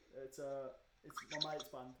 It's my mate's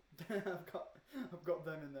band. I've got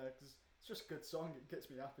them in there because it's just a good song. It gets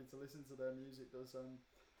me happy to listen to their music. Does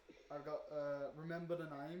I've got Remember the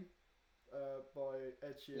Name by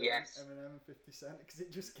Ed Sheeran, Yes. Eminem, and 50 Cent, because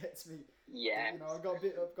it just gets me. Yeah. You know, I've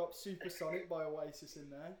got Supersonic by Oasis in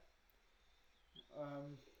there.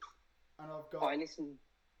 And I've got I listen.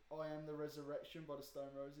 I Am the Resurrection by the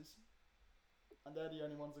Stone Roses. And they're the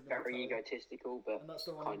only ones I'm going to tell Very you. egotistical, but And that's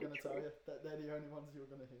the one I'm going to tell you. That they're the only ones you're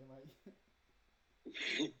going to hear, mate.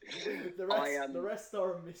 The rest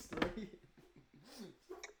are a mystery.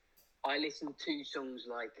 I listen to songs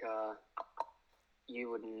like you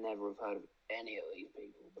would never have heard of any of these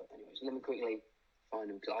people. But anyways, let me quickly find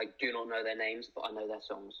them because I do not know their names, but I know their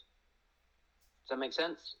songs. Does that make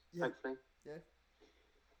sense? Yeah. Hopefully. Yeah.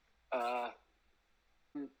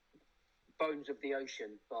 Bones of the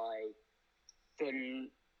Ocean by the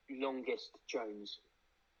Longest Jones.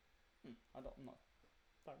 I don't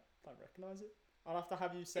recognise it. I'll have to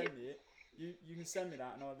have you send me it. You can send me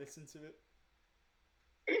that and I'll listen to it.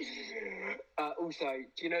 Also,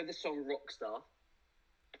 do you know the song Rockstar?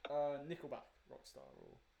 Nickelback, Rockstar,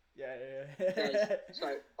 or yeah.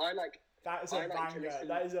 So I like. That is a banger.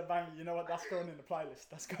 That is a banger. You know what? That's going in the playlist.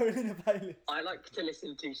 I like to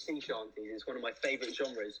listen to sea shanties. It's one of my favourite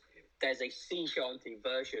genres. There's a sea shanty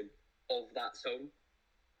version of that song.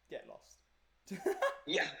 Get lost.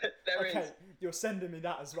 Yeah, there is. Okay, you're sending me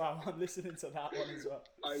that as well. I'm listening to that one as well.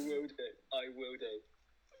 I will do.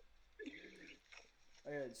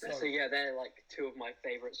 Okay, so yeah, they're like two of my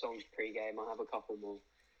favourite songs pre-game. I have a couple more.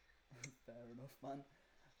 Fair enough, man.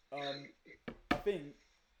 I think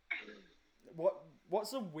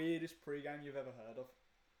what's the weirdest pre-game you've ever heard of?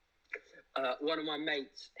 One of my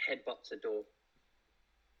mates headbutts a door.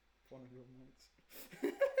 One of your mates.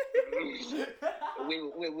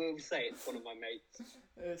 we'll say it's one of my mates.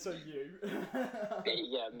 So you.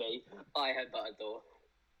 Yeah, me. I headbutt a door.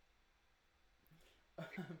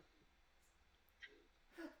 Okay.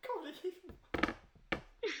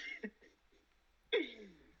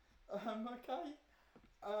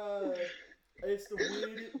 It's the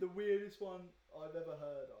weirdest one I've ever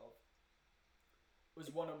heard of.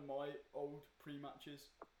 Was one of my old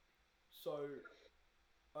pre-matches. So,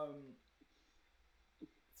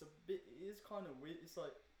 it is kind of weird. It's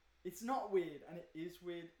like, it's not weird, and it is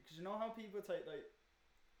weird because you know how people take like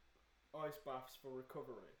ice baths for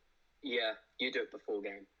recovery. Yeah, you do it before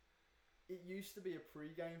game. It used to be a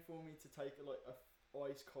pre-game for me to take a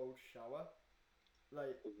ice cold shower.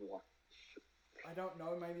 Like, what? I don't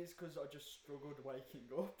know. Maybe it's because I just struggled waking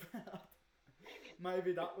up.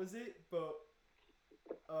 Maybe that was it. But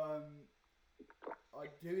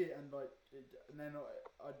I'd do it and and then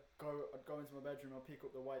I'd go into my bedroom. I'd pick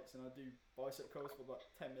up the weights and I'd do bicep curls for like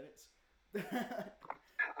 10 minutes.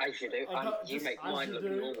 As you do. You make mine look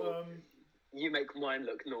normal. You make mine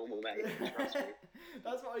look normal, mate. Trust me.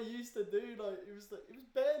 That's what I used to do. Like it was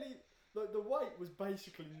barely like the weight was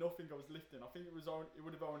basically nothing I was lifting. I think it would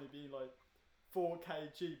have only been like 4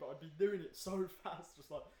 kg, but I'd be doing it so fast,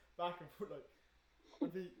 just like back and forth. Like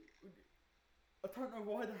I don't know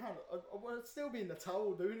why the hell I would still be in the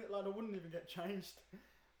towel doing it. Like I wouldn't even get changed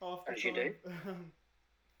after. As you do.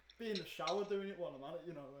 Be in the shower doing it while I'm at it,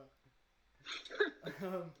 you know.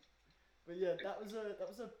 But yeah, that was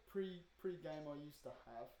a pre-game I used to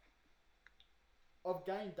have. Of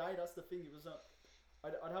game day, that's the thing. It was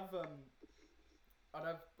I'd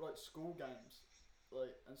have like school games,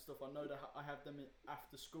 like and stuff. I know that I have them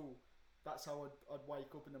after school. That's how I'd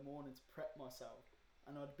wake up in the morning to prep myself,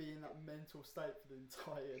 and I'd be in that mental state for the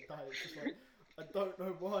entire day. It's just like I don't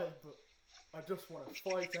know why, but I just want to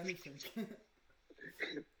fight anything.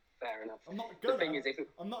 Fair enough. I'm not gonna. The thing is,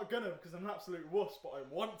 I'm not gonna because I'm an absolute wuss, but I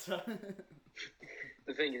want to.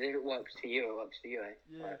 The thing is, if it works for you, it works for you, eh?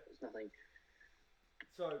 Yeah. Like, there's nothing.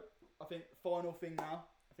 So, I think final thing now.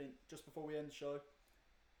 I think just before we end the show,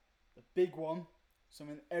 the big one,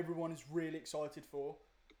 something everyone is really excited for,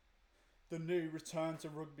 the new Return to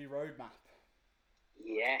Rugby Road map.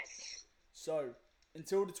 Yes. So,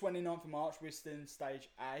 until the 29th of March, we're still in Stage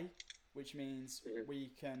A, which means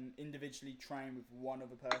we can individually train with one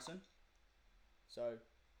other person. So,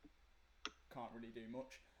 can't really do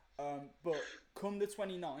much. But come the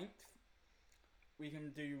 29th, we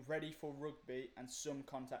can do ready for rugby and some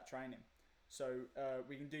contact training. So,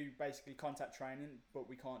 we can do basically contact training, but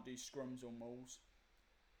we can't do scrums or mauls.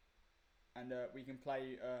 And we can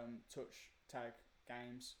play touch tag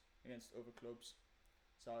games against other clubs.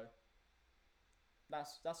 So,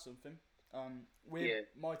 that's something.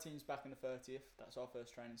 My team's back on the 30th. That's our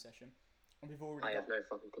first training session, and we've already. I have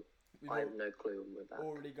no clue with that.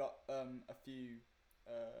 Already got a few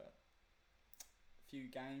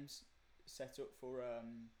games set up for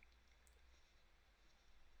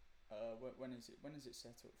when is it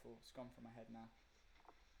set up for? It's gone from my head now.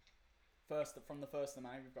 from the 1st of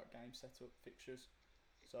May, we've got games set up, fixtures.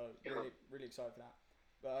 So really excited for that.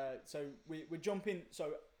 But so we're jumping.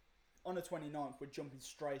 So on the 29th, we're jumping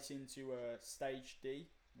straight into stage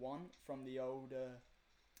D1 from the old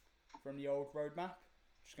roadmap.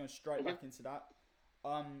 Just going straight back into that.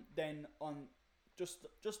 Then on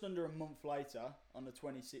just under a month later, on the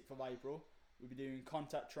 26th of April, we'll be doing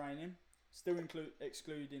contact training, still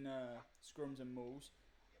excluding scrums and mauls,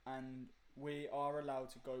 and we are allowed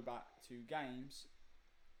to go back to games,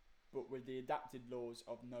 but with the adapted laws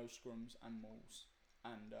of no scrums and mauls.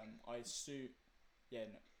 And I assume,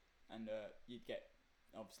 you'd get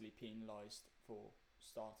obviously penalised for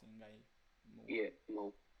starting a maul. Yeah,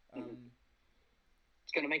 maul.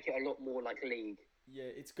 It's going to make it a lot more like league. Yeah,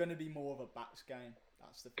 it's going to be more of a backs game.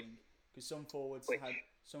 That's the thing, because some forwards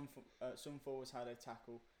had a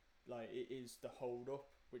tackle. Like, it is the hold up,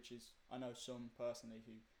 which is, I know some personally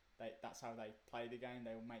who that's how they play the game.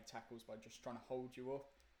 They will make tackles by just trying to hold you up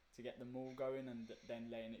to get the maul going, and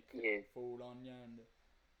then letting it fall on you, and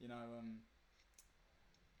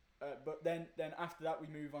but then after that we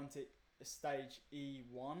move on to stage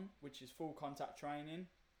E1, which is full contact training.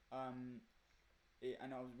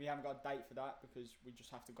 We haven't got a date for that because we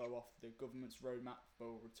just have to go off the government's roadmap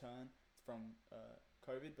for return from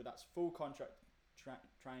COVID. But that's full contract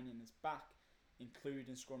training is back,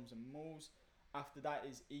 including scrums and mauls. After that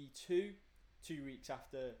is E2, 2 weeks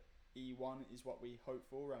after E1 is what we hope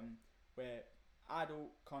for, where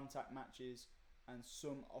adult contact matches and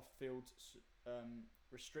some off-field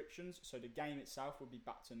restrictions. So the game itself will be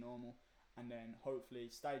back to normal, and then hopefully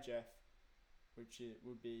stage F, which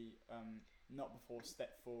would be not before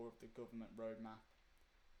step 4 of the government roadmap,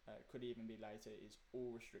 could even be later, is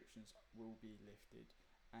all restrictions will be lifted,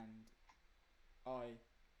 and I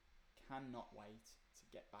cannot wait to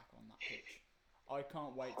get back on that pitch. I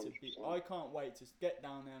can't wait to get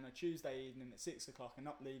down there on a Tuesday evening at 6 o'clock and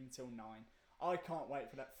not leave until 9. I can't wait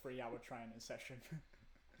for that 3-hour training session.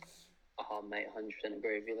 Oh, mate, 100%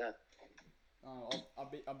 agree with you there.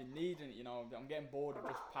 I've been needing it, I'm getting bored of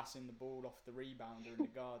just passing the ball off the rebounder in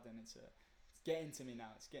the garden. It's getting to me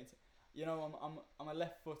now. It's getting to, I'm a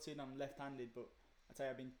left-footed, I'm left-handed, but I tell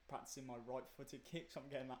you, I've been practicing my right-footed kicks. I'm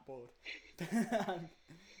getting that bored.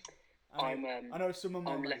 I know some of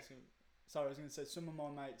my mates. Sorry, I was going to say, some of my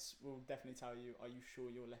mates will definitely tell you, "Are you sure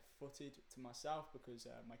you're left-footed?" to myself, because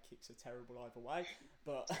my kicks are terrible either way.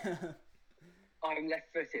 But I'm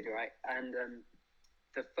left-footed, right? And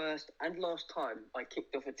the first and last time I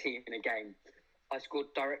kicked off a tee in a game, I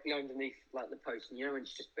scored directly underneath like the post. And when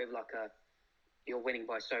it's just a bit of like you're winning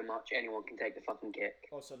by so much, anyone can take the fucking kick.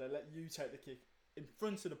 Oh, so they let you take the kick in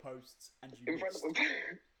front of the posts, and you missed.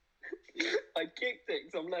 I kicked it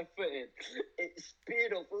because I'm left-footed. It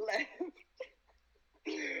speared off left.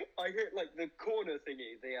 I hit like the corner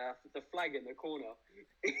thingy, the flag in the corner.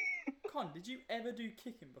 Con, did you ever do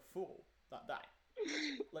kicking before that day?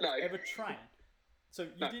 Like, no. Ever train? So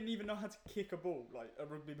you didn't even know how to kick a ball, like a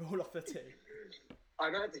rugby ball off the tee?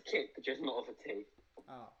 I know how to kick, but just not off a tee.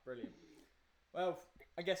 Ah, brilliant. Well,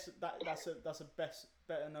 I guess that's a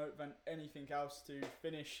better note than anything else to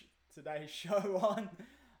finish today's show on.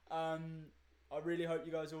 I really hope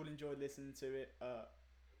you guys all enjoyed listening to it.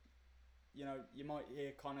 You might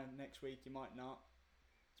hear Connor next week, you might not,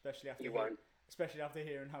 especially after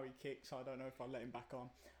hearing how he kicks. I don't know if I'll let him back on.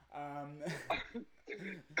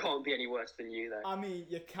 Can't be any worse than you, though. I mean,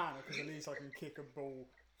 you can, because at least I can kick a ball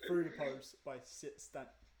through the post by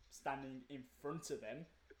standing in front of them.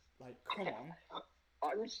 Like, come on.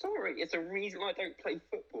 I'm sorry, it's a reason I don't play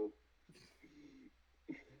football.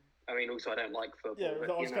 I mean, also I don't like football. Yeah,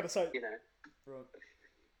 but, I was going to say. Right.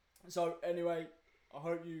 So anyway, I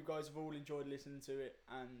hope you guys have all enjoyed listening to it,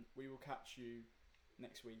 and we will catch you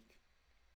next week.